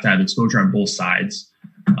think you have to have exposure on both sides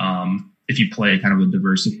if you play kind of a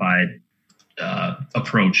diversified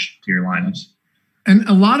approach to your lineups. And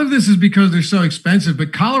a lot of this is because they're so expensive,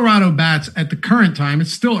 but Colorado bats at the current time,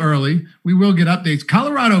 it's still early. We will get updates.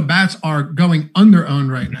 Colorado bats are going under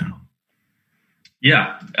owned right now.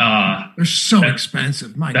 Yeah. They're so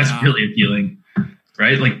expensive. That's God. Really appealing,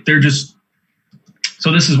 right? They're just,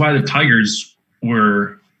 so this is why the Tigers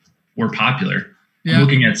were popular. Yeah. I'm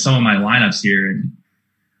looking at some of my lineups here, and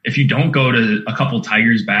if you don't go to a couple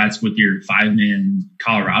Tigers bats with your 5-man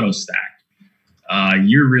Colorado stack,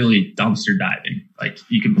 you're really dumpster diving.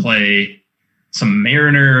 You can play some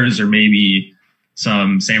Mariners or maybe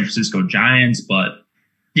some San Francisco Giants, but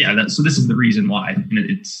yeah, so this is the reason why. And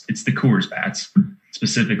it's the Coors bats,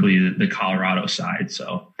 specifically the Colorado side.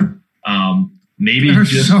 So maybe they're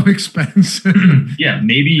so expensive. Yeah,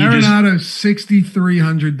 maybe Arenado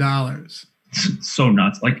 $6,300. So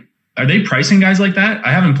nuts. Are they pricing guys like that?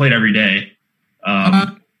 I haven't played every day.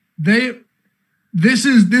 This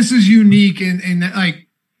is unique in that,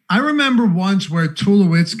 I remember once where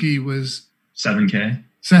Tulowitzki was $7K.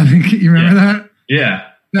 You remember that? Yeah.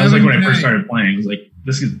 That was when I first started playing. It was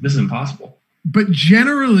this is impossible. But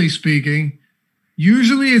generally speaking,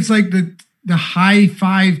 usually it's the high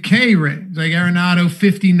 5K range. Arenado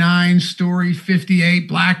 59, Story 58,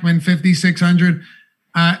 Blackman 5,600.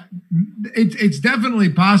 It's definitely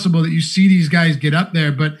possible that you see these guys get up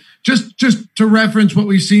there, but just to reference what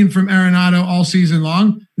we've seen from Arenado all season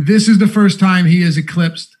long, this is the first time he has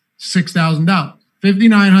eclipsed $6,000.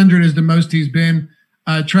 $5,900 is the most he's been.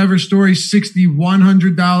 Trevor Story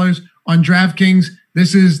 $6,100 on DraftKings.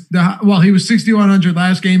 This is he was $6,100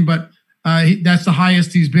 last game, but that's the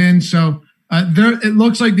highest he's been. So it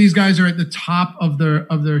looks like these guys are at the top of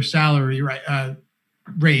their salary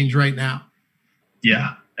range right now.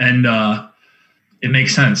 Yeah, and it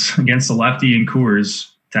makes sense against the lefty and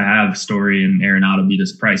Coors to have Story and Arenado be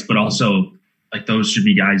this price, but also those should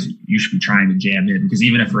be guys you should be trying to jam in, because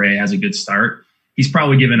even if Ray has a good start, he's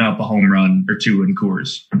probably giving up a home run or two in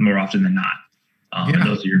Coors more often than not. And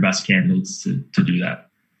those are your best candidates to do that.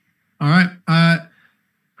 All right.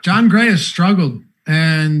 John Gray has struggled,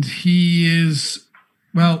 and he is,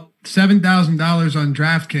 $7,000 on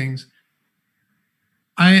DraftKings.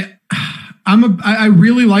 I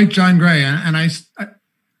really like John Gray, and I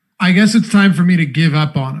guess it's time for me to give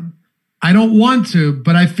up on him. I don't want to,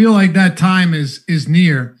 but I feel like that time is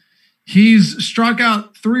near. He's struck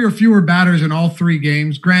out 3 or fewer batters in all 3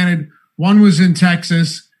 games. Granted, one was in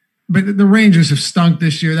Texas, but the Rangers have stunk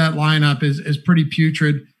this year. That lineup is pretty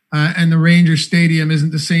putrid, and the Rangers Stadium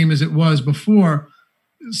isn't the same as it was before.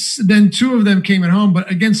 Then 2 of them came at home,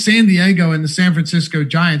 but against San Diego and the San Francisco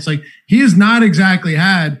Giants, he has not exactly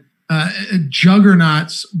had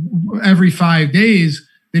juggernauts every 5 days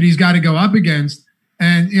that he's got to go up against.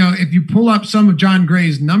 And, if you pull up some of John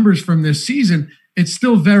Gray's numbers from this season, it's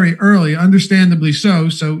still very early, understandably so.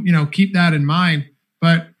 So, keep that in mind.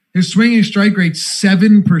 But his swinging strike rate,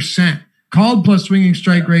 7%. Called plus swinging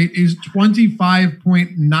strike rate is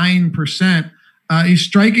 25.9%. He's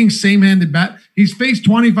striking same-handed bat. He's faced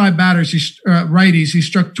 25 batters. He's righties. He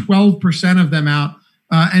struck 12% of them out,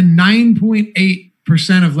 and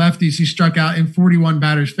 9.8% of lefties he struck out in 41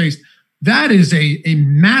 batters faced. That is a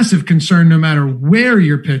massive concern no matter where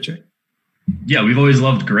you're pitching. Yeah, we've always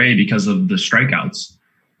loved Gray because of the strikeouts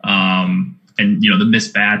and, the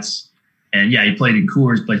missed bats. And, yeah, he played in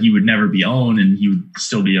Coors, but he would never be owned, and he would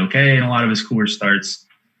still be okay in a lot of his Coors starts.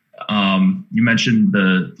 You mentioned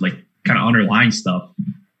the kind of underlying stuff,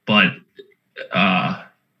 but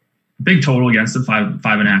big total against them,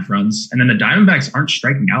 5.5 runs. And then the Diamondbacks aren't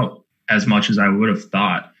striking out as much as I would have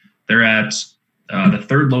thought. They're at the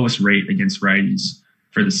third lowest rate against righties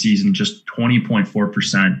for the season, just 20.4%.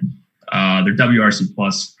 Their WRC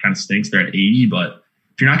plus kind of stinks. They're at 80, but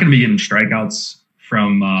if you're not going to be getting strikeouts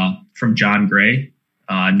from John Gray,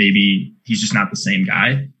 maybe he's just not the same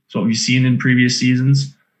guy. So what we've seen in previous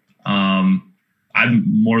seasons. I'm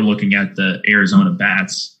more looking at the Arizona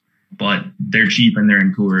bats, but they're cheap and they're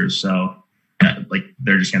in Coors, so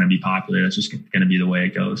they're just going to be popular. That's just going to be the way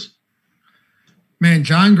it goes. Man,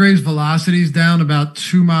 John Gray's velocity is down about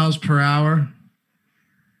 2 miles per hour.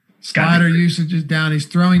 Slider usage is down. He's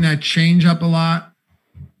throwing that change up a lot.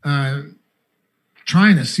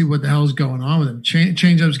 Trying to see what the hell's going on with him.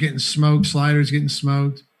 Change up's getting smoked. Slider's getting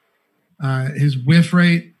smoked. His whiff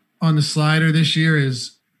rate on the slider this year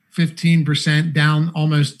is 15%, down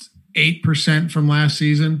almost 8% from last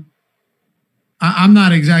season. I'm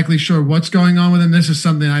not exactly sure what's going on with him. This is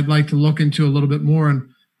something I'd like to look into a little bit more, and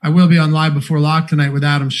I will be on Live Before Lock tonight with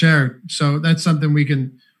Adam Sher, so that's something we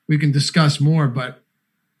can discuss more. But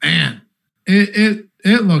man, it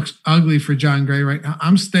looks ugly for John Gray right now.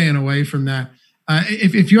 I'm staying away from that.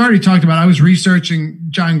 If you already talked about it, I was researching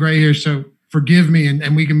John Gray here, so forgive me,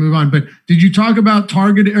 and we can move on. But did you talk about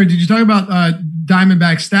did you talk about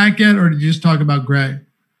Diamondback stack yet, or did you just talk about Gray?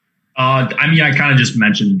 I kind of just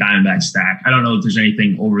mentioned Diamondback stack. I don't know if there's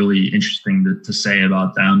anything overly interesting to say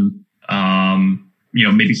about them.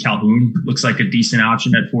 Maybe Calhoun looks like a decent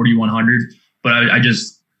option at 4,100, but I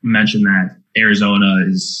just mentioned that Arizona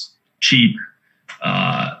is cheap.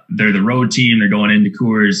 They're the road team. They're going into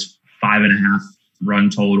Coors, 5.5 run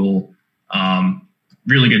total.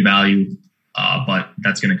 Really good value, but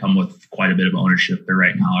that's going to come with quite a bit of ownership. They're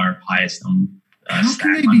right now our highest. How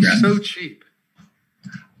can they be so cheap?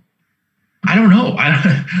 I don't know.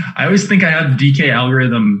 I always think I have the DK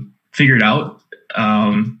algorithm figured out,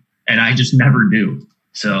 and I just never do.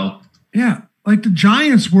 So yeah, like the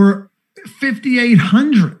Giants were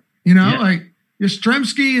 5,800. Like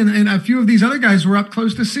Yastrzemski and a few of these other guys were up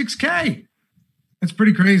close to 6K. That's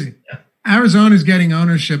pretty crazy. Yeah. Arizona's getting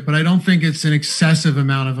ownership, but I don't think it's an excessive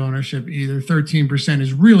amount of ownership either. 13%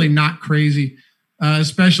 is really not crazy,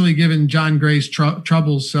 especially given John Gray's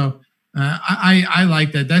troubles. So I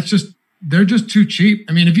like that. They're just too cheap.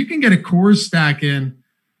 I mean, if you can get a Coors stack in,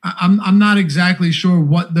 I'm not exactly sure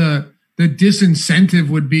what the disincentive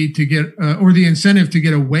would be to get, or the incentive to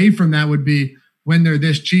get away from that would be when they're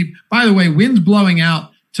this cheap. By the way, wind's blowing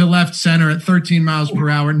out to left center at 13 miles per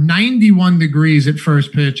hour, 91 degrees at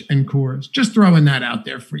first pitch and Coors. Just throwing that out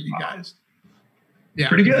there for you guys. Yeah.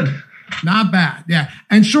 Pretty good. Not bad. Yeah.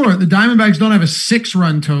 And sure, the Diamondbacks don't have a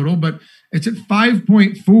 6-run total, but it's at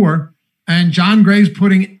 5.4. And John Gray's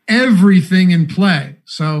putting everything in play.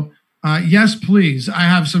 So, yes, please. I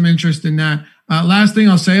have some interest in that. Last thing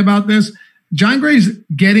I'll say about this, John Gray's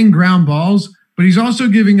getting ground balls, but he's also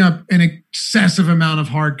giving up an excessive amount of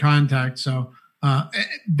hard contact. So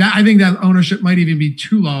I think that ownership might even be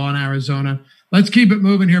too low on Arizona. Let's keep it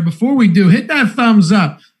moving here. Before we do, hit that thumbs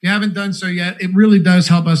up. If you haven't done so yet, it really does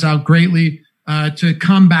help us out greatly to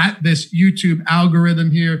combat this YouTube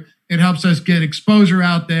algorithm here. It helps us get exposure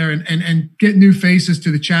out there and get new faces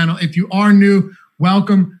to the channel. If you are new,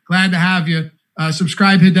 welcome. Glad to have you.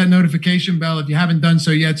 Subscribe, hit that notification bell if you haven't done so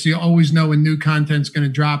yet, so you always know when new content's going to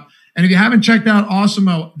drop. And if you haven't checked out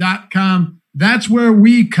awesemo.com, that's where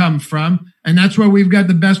we come from. And that's where we've got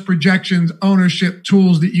the best projections, ownership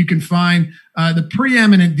tools that you can find, the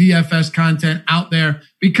preeminent DFS content out there,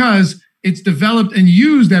 because it's developed and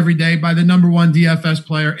used every day by the #1 DFS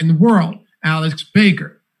player in the world, Alex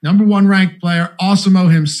Baker. #1 ranked player,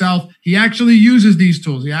 Awesemo himself. He actually uses these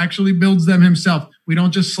tools. He actually builds them himself. We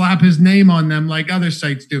don't just slap his name on them like other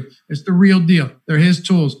sites do. It's the real deal. They're his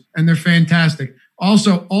tools, and they're fantastic.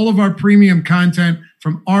 Also, all of our premium content,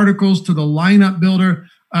 from articles to the lineup builder,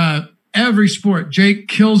 every sport. Jake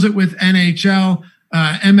kills it with NHL,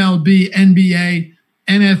 MLB, NBA,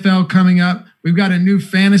 NFL coming up. We've got a new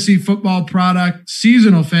fantasy football product,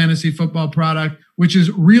 seasonal fantasy football product, which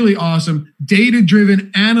is really awesome.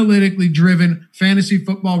 Data-driven, analytically driven fantasy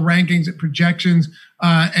football rankings and projections,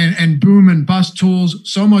 and boom and bust tools,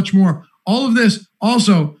 so much more. All of this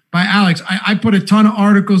also by Alex. I put a ton of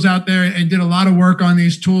articles out there and did a lot of work on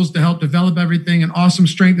these tools to help develop everything. An awesome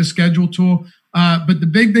strength of schedule tool. But the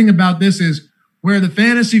big thing about this is where the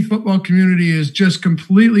fantasy football community is just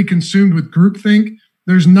completely consumed with groupthink.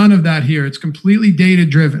 There's none of that here. It's completely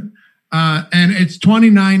data-driven. And it's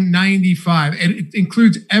 $29.95. It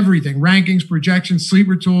includes everything: rankings, projections,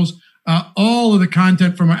 sleeper tools, all of the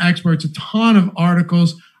content from our experts, a ton of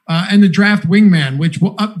articles, and the Draft Wingman, which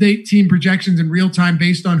will update team projections in real time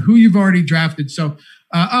based on who you've already drafted. So,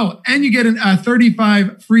 and you get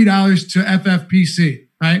 $35 free to FFPC,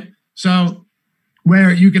 right? So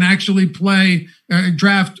where you can actually play,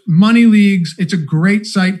 draft money leagues. It's a great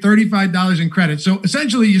site, $35 in credit. So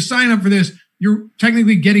essentially you sign up for this, you're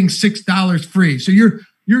technically getting $6 free. So you're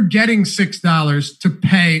getting $6 to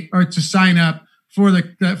pay or to sign up for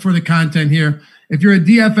the content here. If you're a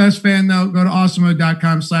DFS fan though, go to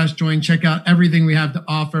awesemo.com/join, check out everything we have to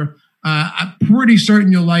offer. I'm pretty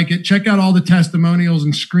certain you'll like it. Check out all the testimonials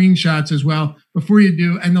and screenshots as well before you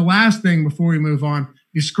do. And the last thing before we move on,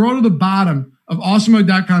 you scroll to the bottom of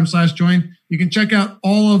awesemo.com/join. You can check out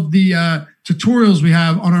all of the tutorials we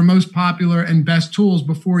have on our most popular and best tools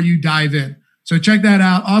before you dive in. So check that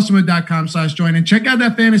out, awesemo.com/join, and check out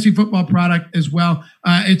that fantasy football product as well.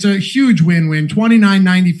 It's a huge win-win,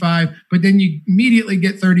 $29.95, but then you immediately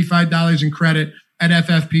get $35 in credit at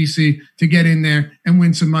FFPC to get in there and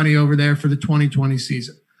win some money over there for the 2020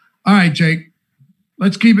 season. All right, Jake,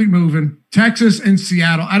 let's keep it moving. Texas and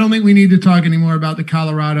Seattle. I don't think we need to talk anymore about the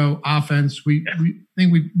Colorado offense. We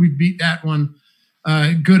think we beat that one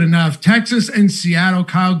good enough. Texas and Seattle,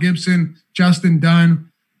 Kyle Gibson, Justin Dunn.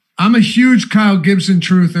 I'm a huge Kyle Gibson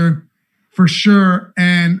truther for sure,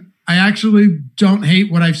 and I actually don't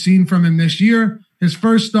hate what I've seen from him this year. His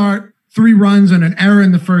first start, 3 runs and an error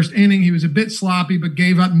in the first inning. He was a bit sloppy, but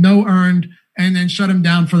gave up no earned and then shut him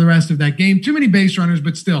down for the rest of that game. Too many base runners,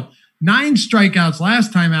 but still 9 strikeouts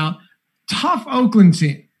last time out. Tough Oakland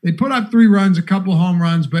team. They put up 3 runs, a couple home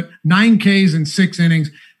runs, but 9 Ks in 6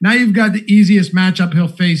 innings. Now you've got the easiest matchup he'll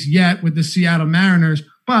face yet with the Seattle Mariners,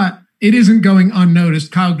 but it isn't going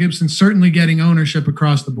unnoticed. Kyle Gibson certainly getting ownership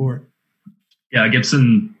across the board. Yeah,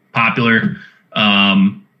 Gibson popular,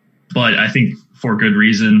 but I think for good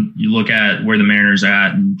reason. You look at where the Mariners are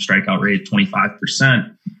at and strikeout rate 25%,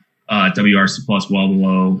 WRC plus well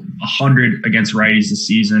below 100 against righties this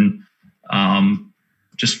season.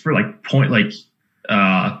 Just for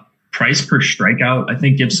price per strikeout, I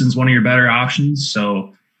think Gibson's one of your better options.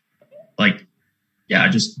 So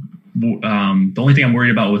the only thing I'm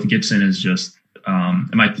worried about with Gibson is just,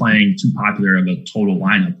 am I playing too popular of a total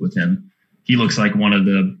lineup with him? He looks like one of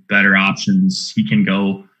the better options. He can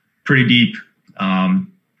go pretty deep,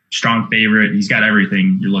 strong favorite. He's got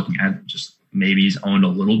everything you're looking at. Just maybe he's owned a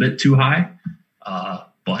little bit too high,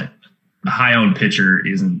 but a high owned pitcher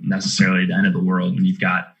isn't necessarily the end of the world when you've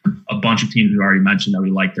got a bunch of teams we've already mentioned that we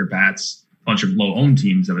like their bats, a bunch of low owned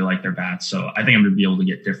teams that we like their bats. So I think I'm going to be able to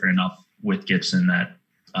get different enough with Gibson that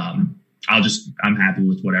I'm happy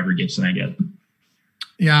with whatever Gibson I get.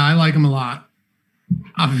 Yeah, I like him a lot,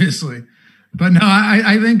 obviously, but no,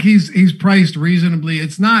 I think he's priced reasonably.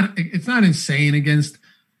 It's not insane against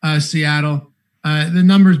Seattle. The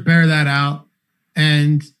numbers bear that out,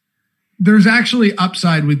 and there's actually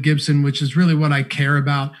upside with Gibson, which is really what I care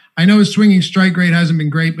about. I know his swinging strike rate hasn't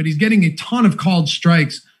been great, but he's getting a ton of called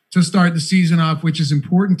strikes to start the season off, which is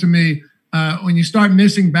important to me. When you start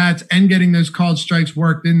missing bats and getting those called strikes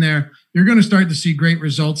worked in there, you're going to start to see great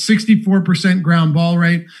results. 64% ground ball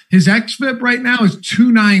rate. His xFIP right now is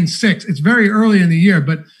 296. It's very early in the year,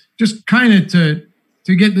 but just kind of to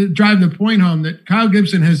drive the point home that Kyle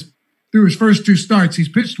Gibson has, through his first 2 starts, he's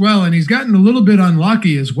pitched well and he's gotten a little bit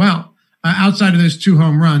unlucky as well, outside of those 2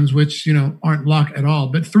 home runs, which, aren't luck at all.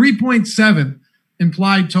 But 3.7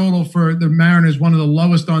 implied total for the Mariners, one of the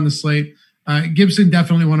lowest on the slate. Gibson,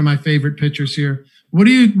 definitely one of my favorite pitchers here. What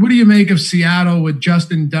do you make of Seattle with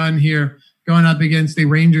Justin Dunn here going up against a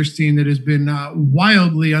Rangers team that has been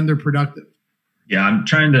wildly underproductive? Yeah, I'm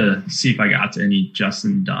trying to see if I got to any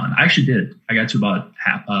Justin Dunn. I actually did. I got to about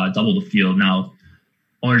double the field. Now,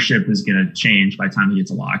 ownership is going to change by the time he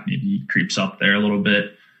gets a lock. Maybe he creeps up there a little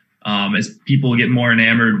bit as people get more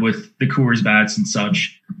enamored with the Coors bats and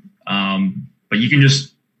such. But you can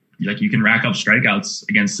just you can rack up strikeouts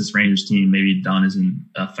against this Rangers team. Maybe Dunn isn't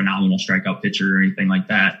a phenomenal strikeout pitcher or anything like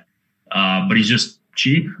that, but he's just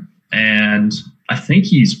cheap, and I think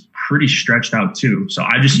he's pretty stretched out too. So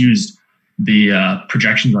I just used the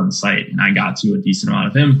projections on the site, and I got to a decent amount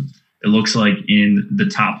of him. It looks like in the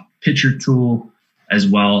top pitcher tool as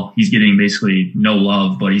well, he's getting basically no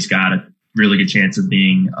love, but he's got a really good chance of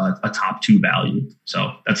being a top 2 value.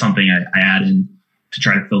 So that's something I add in to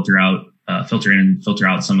try to filter out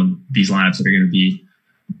some of these lineups that are going to be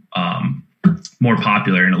more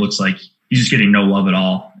popular. And it looks like he's just getting no love at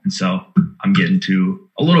all. And so I'm getting to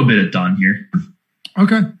a little bit of Dunn here.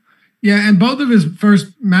 Okay. Yeah. And both of his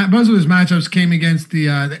matchups came against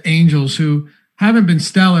the Angels, who haven't been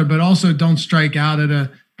stellar, but also don't strike out at a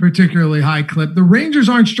particularly high clip. The Rangers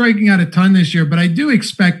aren't striking out a ton this year, but I do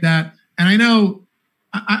expect that. And I know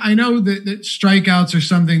that strikeouts are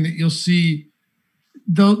something that you'll see.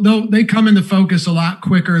 They come into focus a lot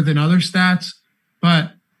quicker than other stats,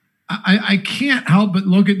 but I can't help but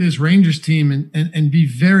look at this Rangers team and be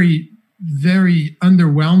very, very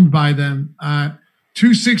underwhelmed by them.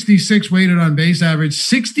 266 weighted on base average,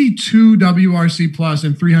 62 WRC plus,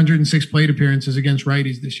 and 306 plate appearances against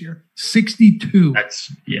righties this year. 62.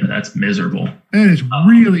 That's miserable. That is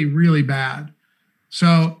really, really bad.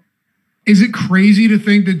 So is it crazy to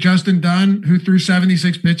think that Justin Dunn, who threw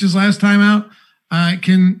 76 pitches last time out,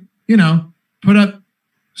 can, put up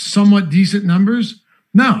somewhat decent numbers?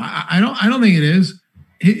 No, I don't think it is.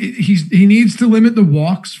 He needs to limit the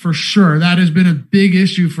walks for sure. That has been a big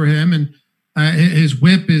issue for him, and his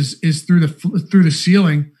whip is through the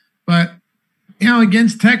ceiling. But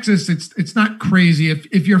against Texas, it's not crazy.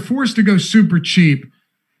 If you're forced to go super cheap,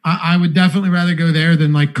 I would definitely rather go there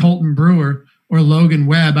than like Colton Brewer or Logan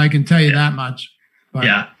Webb. I can tell you that much. But.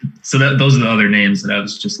 Yeah. So those are the other names that I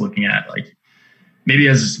was just looking at. Like maybe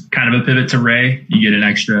as kind of a pivot to Ray, you get an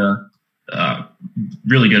extra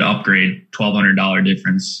really good upgrade, $1,200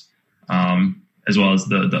 difference, as well as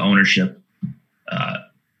the ownership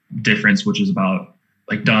difference, which is about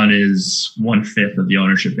like Dunn is 1/5 of the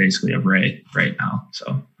ownership basically of Ray right now.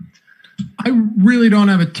 So I really don't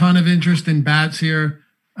have a ton of interest in bats here.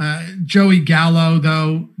 Joey Gallo,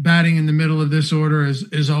 though, batting in the middle of this order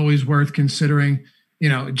is always worth considering.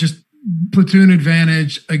 Just platoon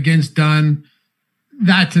advantage against Dunn.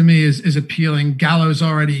 That to me is appealing. Gallo's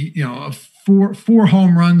already, four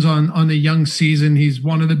home runs on the young season. He's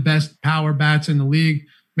one of the best power bats in the league,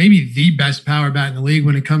 maybe the best power bat in the league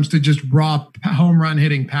when it comes to just raw home run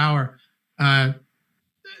hitting power.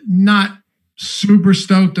 Not super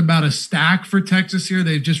stoked about a stack for Texas here.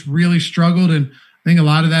 They've just really struggled, and I think a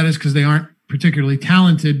lot of that is because they aren't particularly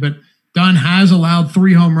talented, but Dunn has allowed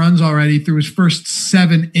 3 home runs already through his first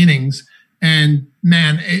 7 innings. And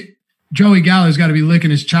man, Joey Gallo's got to be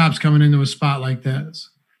licking his chops coming into a spot like this.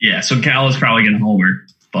 Yeah, so Gallo's probably going to homer.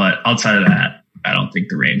 But outside of that, I don't think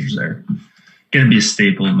the Rangers are going to be a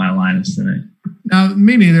staple in my lineups tonight. Now,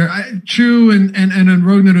 me neither. Chu and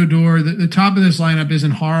Rogner Odor, the top of this lineup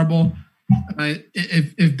isn't horrible.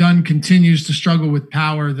 If Dunn continues to struggle with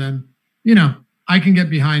power, then, I can get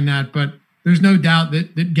behind that. But there's no doubt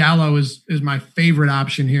that Gallo is my favorite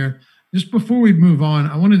option here. Just before we move on,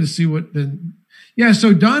 I wanted to see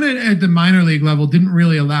so Dunn at the minor league level didn't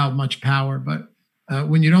really allow much power, but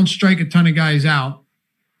when you don't strike a ton of guys out,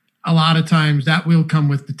 a lot of times that will come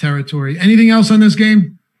with the territory. Anything else on this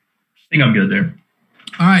game? I think I'm good there.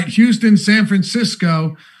 All right, Houston, San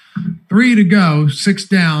Francisco, 3 to go, 6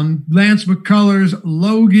 down. Lance McCullers,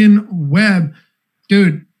 Logan Webb.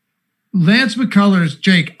 Dude, Lance McCullers,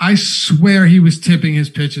 Jake, I swear he was tipping his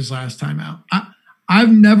pitches last time out.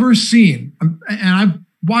 I've never seen, and I've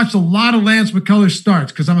watched a lot of Lance McCullers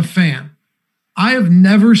starts because I'm a fan. I have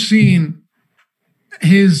never seen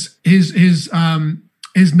his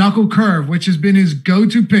knuckle curve, which has been his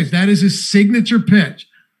go-to pitch. That is his signature pitch.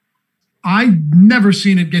 I've never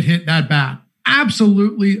seen it get hit that bad.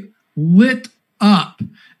 Absolutely lit up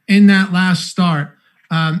in that last start.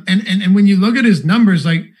 And when you look at his numbers,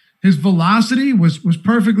 like his velocity was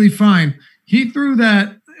perfectly fine. He threw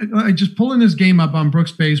that, just pulling this game up on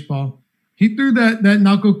Brooks Baseball, he threw that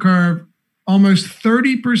knuckle curve almost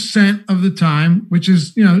 30% of the time, which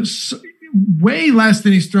is, way less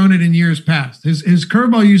than he's thrown it in years past. His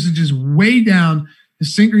curveball usage is way down.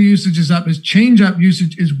 His sinker usage is up. His changeup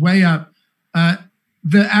usage is way up.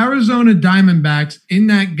 The Arizona Diamondbacks in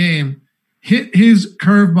that game hit his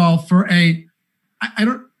curveball for a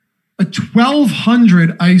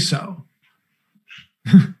 1200 ISO.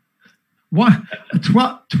 What?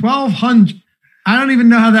 1200. I don't even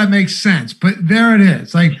know how that makes sense, but there it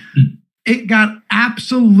is. Like it got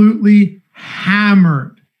absolutely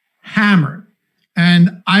hammered.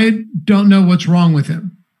 And I don't know what's wrong with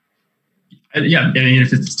him. Yeah, I mean,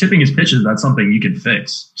 if it's tipping his pitches, that's something you can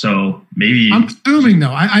fix. So maybe I'm assuming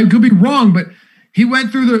though. I could be wrong, but he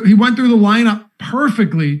went through the lineup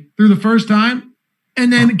perfectly through the first time,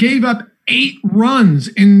 and then gave up 8 runs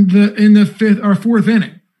in the 5th or 4th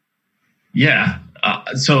inning. Yeah.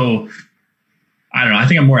 So I don't know. I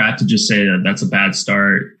think I'm more apt to just say that that's a bad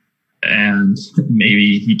start, and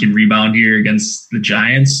maybe he can rebound here against the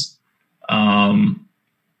Giants.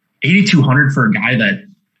 8,200 for a guy that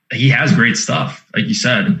he has great stuff. Like you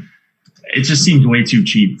said, it just seems way too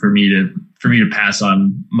cheap for me to pass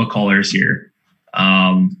on McCullers here.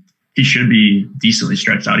 He should be decently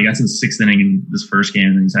stretched out. He got to the 6th inning in this first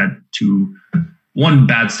game, and he's had one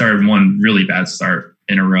bad start and one really bad start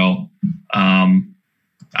in a row.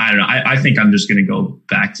 I don't know. I think I'm just going to go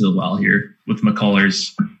back to the well here with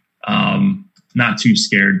McCullers. Not too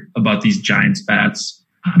scared about these Giants bats.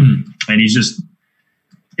 And he's just,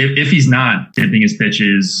 if he's not dipping his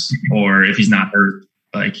pitches or if he's not hurt,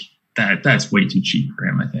 like that's way too cheap for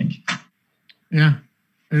him, I think. Yeah,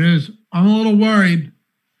 it is. I'm a little worried,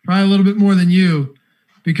 probably a little bit more than you,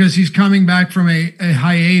 because he's coming back from a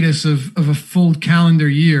hiatus of a full calendar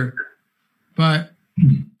year. But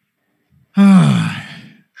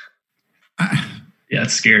yeah,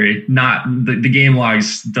 it's scary. Not the game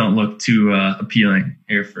logs don't look too appealing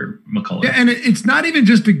here for McCullers. Yeah, and it's not even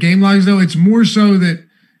just the game logs, though. It's more so that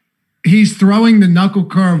he's throwing the knuckle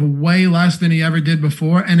curve way less than he ever did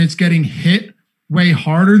before, and it's getting hit way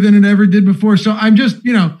harder than it ever did before. So I'm just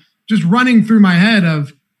running through my head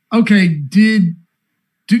of, okay,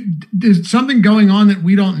 there's something going on that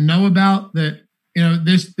we don't know about, that,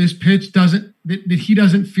 this pitch that he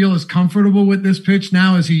doesn't feel as comfortable with this pitch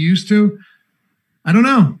now as he used to. I don't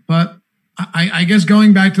know, but I guess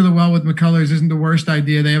going back to the well with McCullers isn't the worst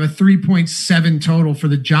idea. They have a 3.7 total for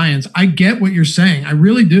the Giants. I get what you're saying. I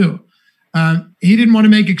really do. He didn't want to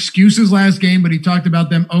make excuses last game, but he talked about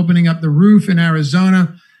them opening up the roof in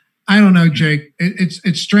Arizona. I don't know, Jake.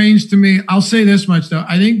 It's strange to me. I'll say this much, though.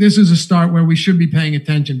 I think this is a start where we should be paying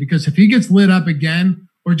attention, because if he gets lit up again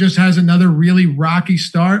or just has another really rocky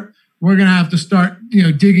start, we're going to have to start,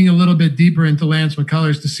 digging a little bit deeper into Lance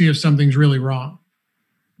McCullers to see if something's really wrong.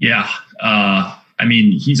 Yeah. I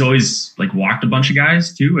mean, he's always walked a bunch of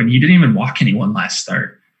guys too, and he didn't even walk anyone last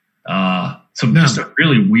start. Just a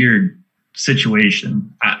really weird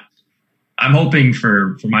situation. I'm hoping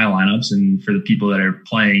for my lineups and for the people that are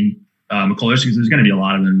playing McCullers, because there's going to be a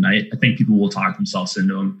lot of them tonight. I think people will talk themselves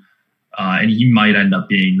into him, and he might end up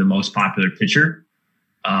being the most popular pitcher.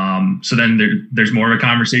 So then there's more of a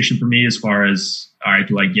conversation for me as far as, all right,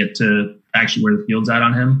 do I get to actually where the field's at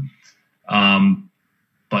on him?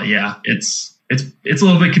 But yeah, it's a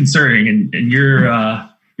little bit concerning, and you're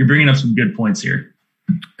bringing up some good points here.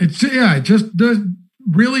 It's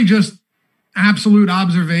really just absolute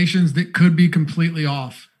observations that could be completely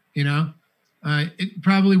off. It's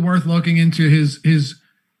probably worth looking into his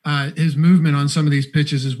movement on some of these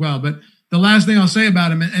pitches as well. But the last thing I'll say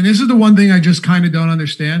about him, and this is the one thing I just kind of don't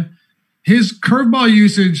understand, his curveball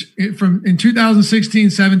usage in 2016,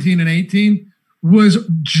 17, and 18 was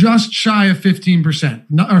just shy of 15%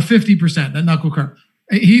 or 50%, that knuckle curve.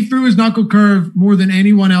 He threw his knuckle curve more than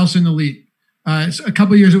anyone else in the league. A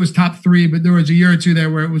couple of years it was top 3, but there was a year or two there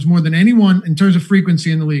where it was more than anyone in terms of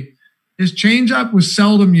frequency in the league. His changeup was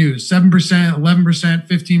seldom used, 7%, 11%,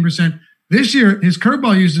 15%. This year, his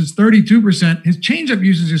curveball usage is 32%. His changeup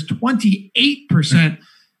usage is 28%,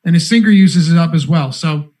 and his sinker usage is up as well.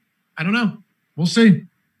 So I don't know. We'll see.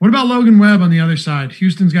 What about Logan Webb on the other side?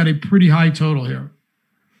 Houston's got a pretty high total here.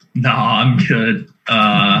 No, I'm good.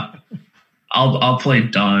 I'll play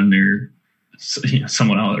Dunn or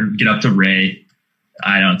someone else, or get up to Ray.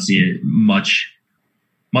 I don't see much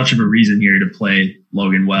of a reason here to play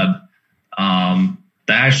Logan Webb. The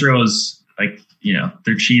Astros,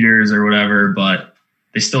 they're cheaters or whatever, but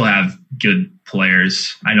they still have good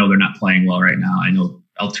players. I know they're not playing well right now. I know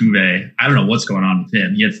Altuve, I don't know what's going on with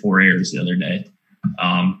him. He had 4 errors the other day,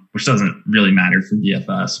 which doesn't really matter for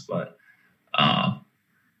DFS, but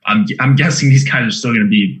I'm guessing these guys are still going to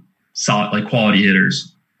be solid, quality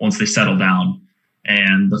hitters once they settle down.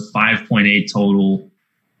 And the 5.8 total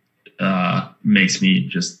makes me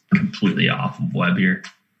just completely off of Webb here.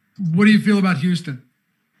 What do you feel about Houston?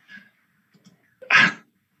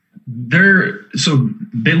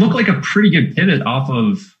 They look like a pretty good pivot off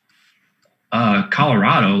of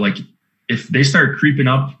Colorado. If they start creeping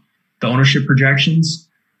up the ownership projections,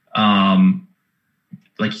 you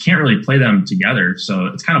can't really play them together. So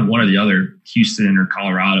it's kind of one or the other, Houston or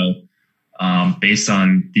Colorado, based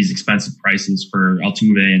on these expensive prices for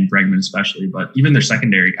Altuve and Bregman especially. But even their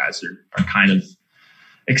secondary guys are kind of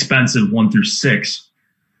expensive, 1 through 6.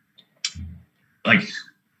 I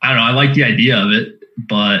don't know. I like the idea of it,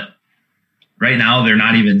 but right now they're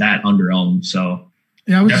not even that under-owned. So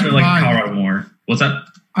yeah, I was definitely surprised. Colorado more. What's that?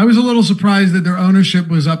 I was a little surprised that their ownership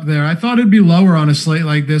was up there. I thought it'd be lower on a slate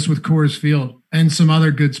like this with Coors Field and some other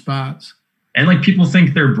good spots. And people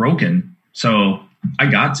think they're broken. So I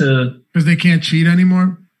got to, because they can't cheat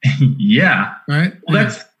anymore. Yeah. Right. Well,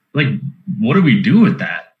 that's what do we do with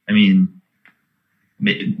that? I mean,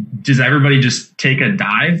 does everybody just take a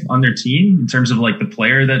dive on their team in terms of the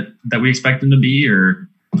player that we expect them to be, or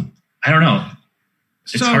I don't know.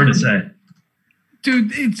 It's hard to say.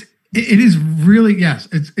 Dude, it is really, yes,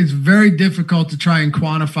 it's very difficult to try and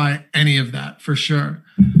quantify any of that for sure.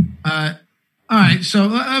 All right. So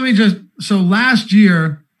let me so last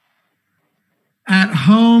year at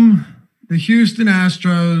home, the Houston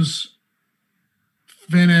Astros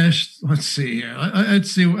finished, let's see here.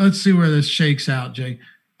 Let's see where this shakes out, Jake.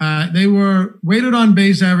 They were weighted on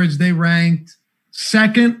base average. They ranked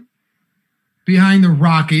second behind the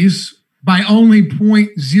Rockies by only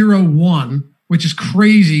 0.01, which is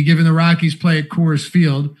crazy given the Rockies play at Coors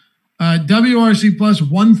Field. WRC plus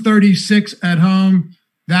 136 at home.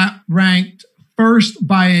 That ranked first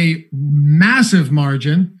by a massive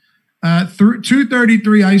margin.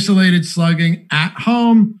 233 isolated slugging at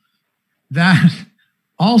home. That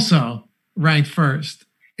also ranked first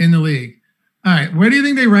in the league. All right. Where do you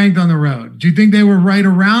think they ranked on the road? Do you think they were right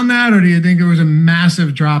around that, or do you think it was a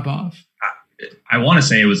massive drop off? I want to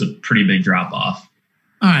say it was a pretty big drop off.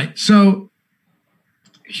 All right. So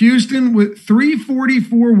Houston with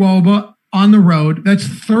 344 WOBA on the road. That's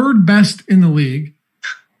third best in the league.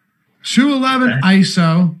 211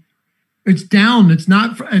 ISO. It's down. It's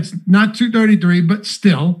not 233, but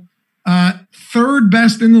still third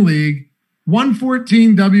best in the league.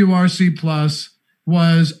 114 WRC plus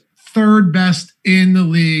was third best in the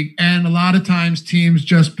league. And a lot of times teams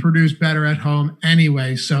just produce better at home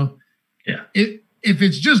anyway. So yeah, if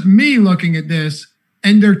it's just me looking at this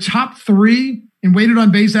and they're top three in weighted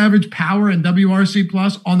on base average, power, and WRC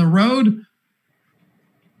plus on the road,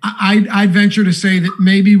 I'd venture to say that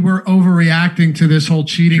maybe we're overreacting to this whole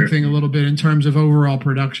cheating thing a little bit in terms of overall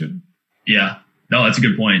production. Yeah, no, that's a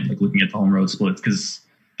good point. Like looking at the home road splits, because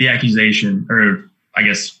the accusation, or I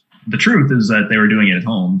guess the truth, is that they were doing it at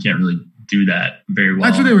home. You can't really do that very well.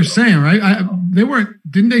 That's what they were saying, right? They weren't.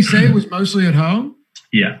 Didn't they say it was mostly at home?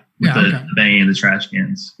 Yeah, with the banging of the trash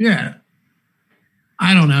cans. Yeah.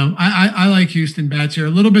 I don't know. I like Houston bats here. A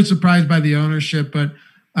little bit surprised by the ownership, but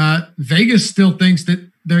Vegas still thinks that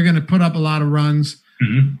they're going to put up a lot of runs.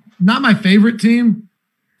 Mm-hmm. Not my favorite team.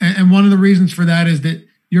 And one of the reasons for that is that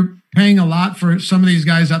you're paying a lot for some of these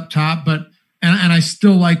guys up top, but I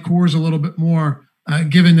still like Coors a little bit more,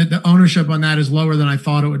 given that the ownership on that is lower than I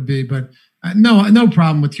thought it would be. But no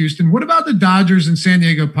problem with Houston. What about the Dodgers and San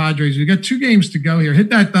Diego Padres? We got 2 games to go here.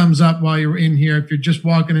 Hit that thumbs up while you're in here if you're just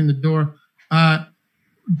walking in the door.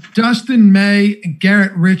 Dustin May and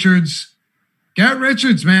Garrett Richards. Garrett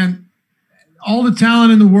Richards, man, all the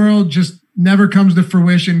talent in the world just never comes to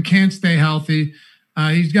fruition, can't stay healthy.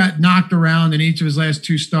 He's got knocked around in each of his last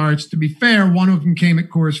 2 starts. To be fair, one of them came at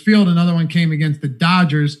Coors Field, another one came against the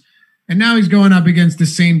Dodgers, and now he's going up against the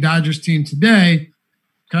same Dodgers team today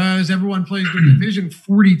because everyone plays their division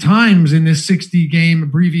 40 times in this 60-game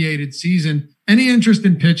abbreviated season. Any interest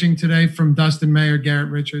in pitching today from Dustin May or Garrett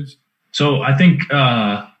Richards? So I think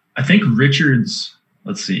Richards,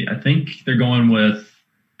 let's see, I think they're going with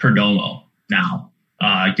Perdomo now.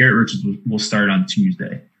 Garrett Richards will start on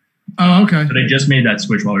Tuesday. Oh, okay. So they just made that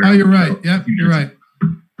switch while we were. Oh, you're right. Yep, you're right.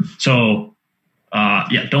 So,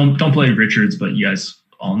 don't play Richards, but you guys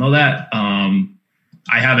all know that. I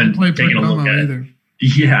haven't taken a look at it either.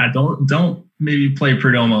 Yeah, don't maybe play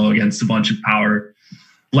Perdomo against a bunch of power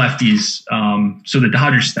lefties. So the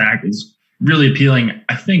Dodgers stack is really appealing.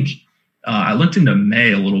 I think I looked into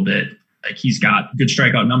May a little bit. Like he's got good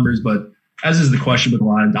strikeout numbers, but as is the question with a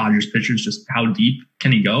lot of Dodgers pitchers, just how deep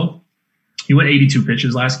can he go? He went 82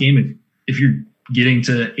 pitches last game. If you're getting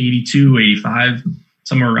to 82, 85,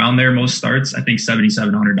 somewhere around there, most starts, I think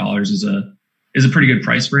 $7,700 is a pretty good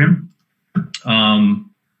price for him.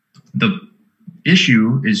 The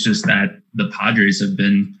issue is just that the Padres have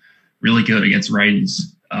been really good against righties,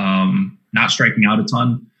 not striking out a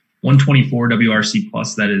ton. 124 WRC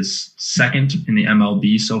plus, that is second in the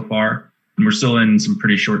MLB so far. And we're still in some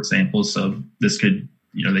pretty short samples, so this could,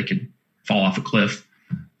 they could fall off a cliff.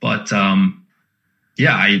 But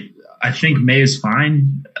I think May is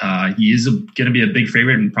fine. He is going to be a big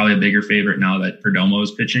favorite, and probably a bigger favorite now that Perdomo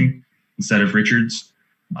is pitching instead of Richards.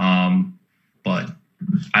 But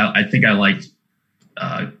I think I like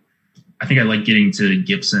getting to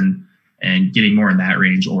Gibson and getting more in that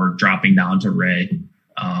range, or dropping down to Ray,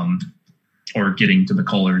 or getting to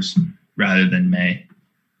McCullers rather than May.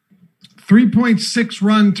 3.6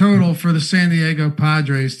 run total for the San Diego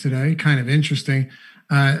Padres today. Kind of interesting.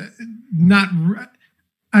 I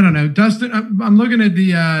don't know, Dustin. I'm looking at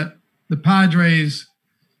the Padres,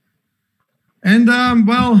 and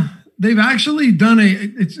they've actually done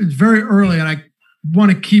it's very early, and I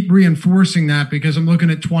want to keep reinforcing that because I'm looking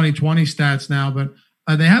at 2020 stats now. But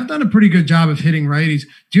they have done a pretty good job of hitting righties.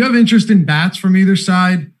 Do you have interest in bats from either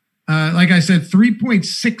side? Like I said,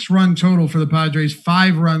 3.6 run total for the Padres,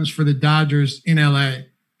 5 runs for the Dodgers in LA.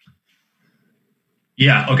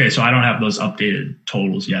 Yeah. Okay. So I don't have those updated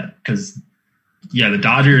totals yet because, the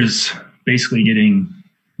Dodgers, basically getting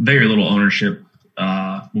very little ownership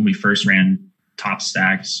when we first ran top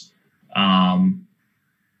stacks. I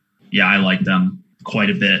like them quite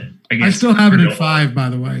a bit. I still have it at 5, by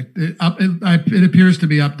the way. It appears to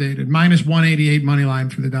be updated. Minus 188 money line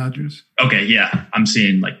for the Dodgers. Okay, yeah. I'm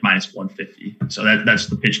seeing like minus 150. So that's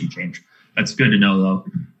the pitching change. That's good to know, though.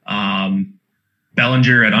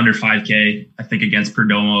 Bellinger at under 5K, I think, against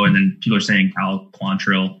Perdomo. And then people are saying Cal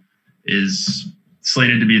Quantrill is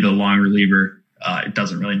slated to be the long reliever. It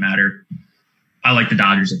doesn't really matter. I like the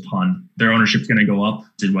Dodgers a ton. Their ownership's going to go up,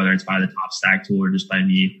 whether it's by the top stack tool or just by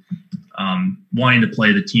me. Wanting to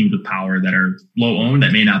play the teams with power that are low owned,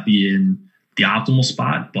 that may not be in the optimal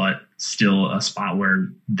spot, but still a spot where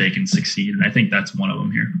they can succeed. And I think that's one of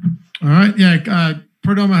them here. All right. Yeah.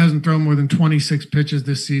 Perdomo hasn't thrown more than 26 pitches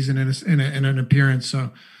this season in an appearance.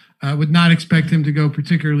 So I would not expect him to go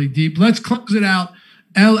particularly deep. Let's close it out.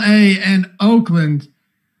 LA and Oakland.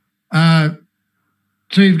 So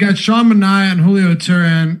you've got Sean Manaea and Julio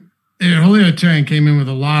Turan. Julio Turan came in with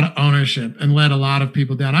a lot of ownership and let a lot of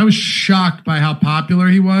people down. I was shocked by how popular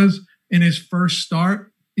he was in his first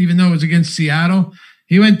start, even though it was against Seattle.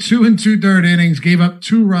 He went 2 2/3 innings, gave up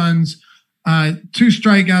 2 runs, 2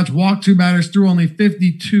 strikeouts, walked 2 batters, threw only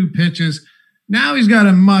 52 pitches. Now he's got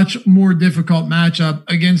a much more difficult matchup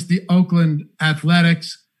against the Oakland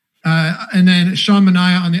Athletics. And then Sean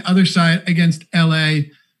Manaea on the other side against LA.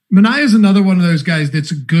 Manaea is another one of those guys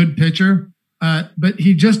that's a good pitcher. But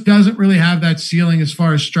he just doesn't really have that ceiling as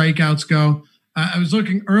far as strikeouts go. I was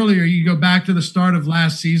looking earlier, you go back to the start of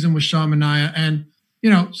last season with Sean Manaea and,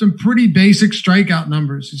 some pretty basic strikeout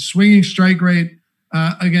numbers. His swinging strike rate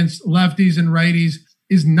against lefties and righties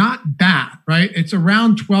is not bad, right? It's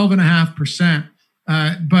around 12.5%.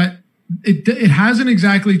 But it hasn't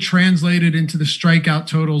exactly translated into the strikeout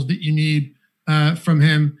totals that you need from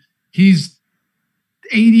him. He's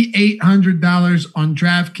 $8,800 on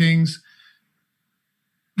DraftKings.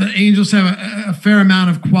 The Angels have a fair amount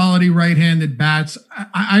of quality right-handed bats.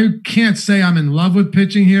 I can't say I'm in love with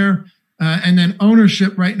pitching here. And then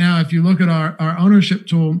ownership right now, if you look at our ownership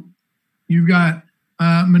tool, you've got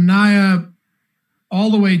Manaea all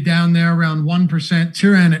the way down there around 1%,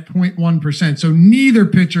 Turan at 0.1%. So neither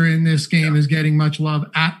pitcher in this game is getting much love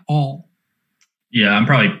at all. Yeah, I'm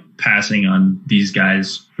probably passing on these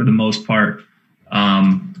guys for the most part.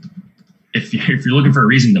 If you're looking for a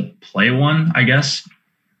reason to play one, I guess,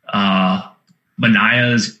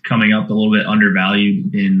 Manaea is coming up a little bit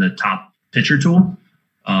undervalued in the top pitcher tool.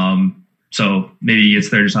 So maybe he gets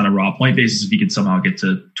there just on a raw point basis. If he could somehow get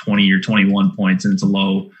to 20 or 21 points and it's a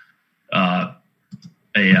low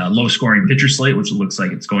scoring pitcher slate, which it looks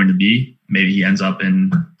like it's going to be, maybe he ends up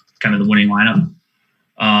in kind of the winning lineup.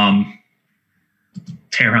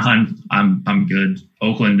 Teheran, I'm good.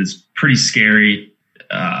 Oakland is pretty scary.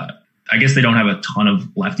 I guess they don't have a ton of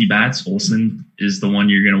lefty bats. Olsen is the one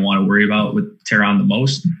you're going to want to worry about with Teheran the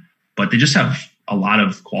most, but they just have a lot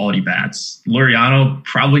of quality bats. Laureano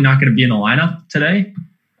probably not going to be in the lineup today.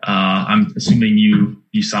 I'm assuming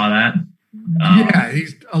you saw that. Yeah,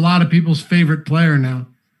 he's a lot of people's favorite player now.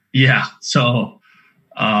 Yeah, so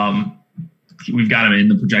we've got him in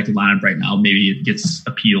the projected lineup right now. Maybe it gets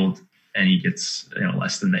appealed and he gets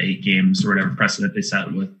less than the 8 games or whatever precedent they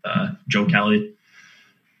set with Joe Kelly.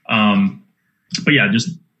 But yeah,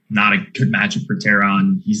 just not a good matchup for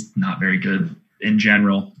Teheran. He's not very good in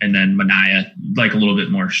general. And then Manaea, like a little bit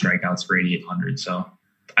more strikeouts for 8,800. So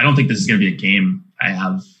I don't think this is going to be a game I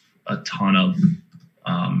have a ton of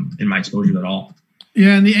in my exposure at all.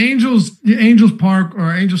 Yeah, and the Angels Park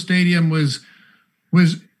or Angel Stadium was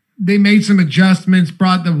they made some adjustments,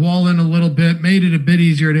 brought the wall in a little bit, made it a bit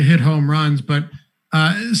easier to hit home runs, but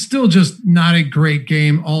still just not a great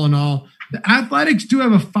game all in all. The Athletics do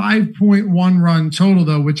have a 5.1 run total,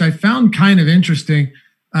 though, which I found kind of interesting.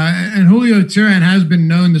 And Julio Turan has been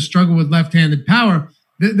known to struggle with left-handed power.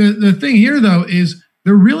 The thing here, though, is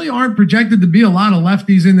there really aren't projected to be a lot of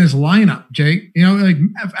lefties in this lineup, Jake. Like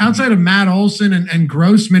outside of Matt Olson and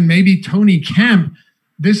Grossman, maybe Tony Kemp,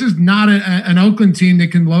 this is not an Oakland team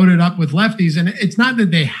that can load it up with lefties. And it's not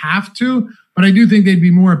that they have to, but I do think they'd be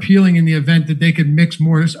more appealing in the event that they could mix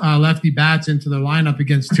more lefty bats into the lineup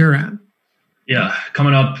against Turan. Yeah,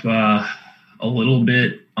 coming up a little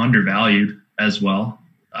bit undervalued as well.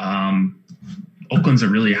 Oakland's a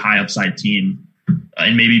really high upside team.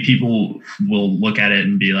 And maybe people will look at it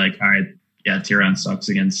and be like, all right, yeah, Teheran sucks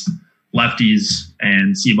against lefties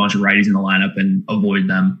and see a bunch of righties in the lineup and avoid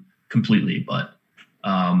them completely. But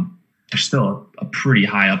they're still a pretty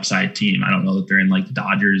high upside team. I don't know that they're in like the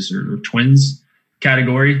Dodgers or Twins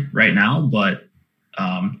category right now, but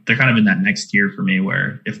they're kind of in that next tier for me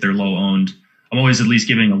where if they're low owned, I'm always at least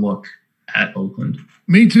giving a look at Oakland.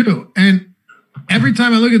 Me too. And every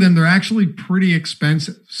time I look at them, they're actually pretty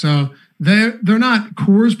expensive. So they're not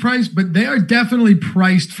Coors priced, but they are definitely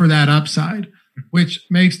priced for that upside, which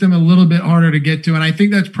makes them a little bit harder to get to. And I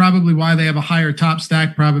think that's probably why they have a higher top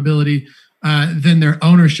stack probability than their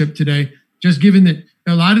ownership today, just given that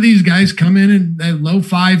a lot of these guys come in the low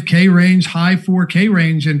 5K range, high 4K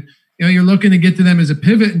range, and you're looking to get to them as a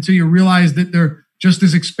pivot until you realize that they're just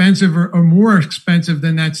as expensive or more expensive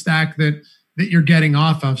than that stack that you're getting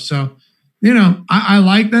off of. So, I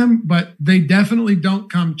like them, but they definitely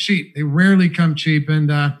don't come cheap. They rarely come cheap, and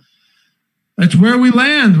that's where we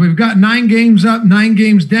land. We've got 9 games up, 9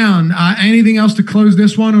 games down. Anything else to close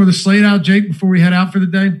this one or the slate out, Jake, before we head out for the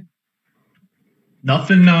day?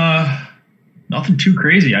 Nothing too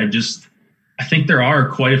crazy. I think there are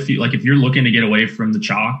quite a few, like if you're looking to get away from the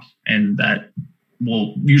chalk, and that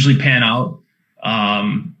will usually pan out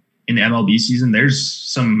in the MLB season, there's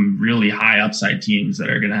some really high upside teams that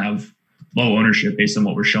are going to have low ownership based on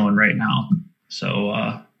what we're showing right now.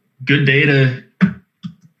 So good day to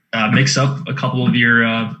mix up a couple of your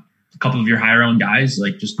higher owned guys.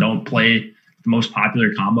 Like, just don't play the most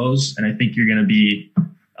popular combos, and I think you're going to be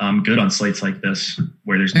good on slates like this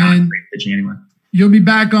where there's not great pitching anywhere. You'll be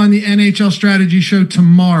back on the NHL strategy show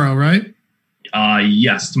tomorrow, right?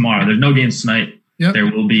 Yes, tomorrow. There's no games tonight. Yep. There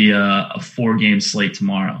will be a 4-game slate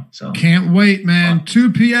tomorrow. So can't wait, man.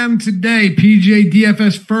 2 p.m. today, PGA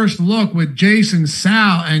DFS First Look with Jason,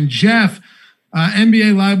 Sal, and Jeff.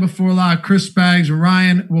 NBA Live Before Lock, Chris Spags,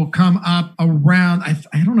 Ryan will come up around,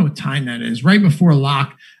 I don't know what time that is, right before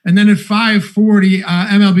lock. And then at 5:40,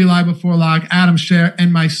 MLB Live Before Lock, Adam Scher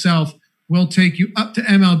and myself will take you up to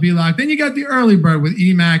MLB Lock. Then you got the early bird with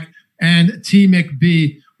EMAC and T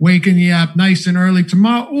McB waking you up nice and early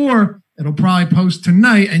tomorrow, or it'll probably post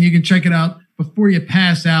tonight and you can check it out before you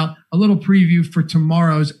pass out. A little preview for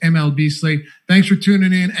tomorrow's MLB slate. Thanks for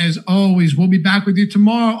tuning in. As always, we'll be back with you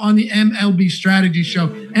tomorrow on the MLB Strategy Show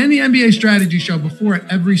and the NBA Strategy Show before it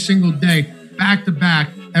every single day, back to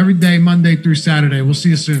back, every day, Monday through Saturday. We'll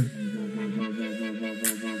see you soon.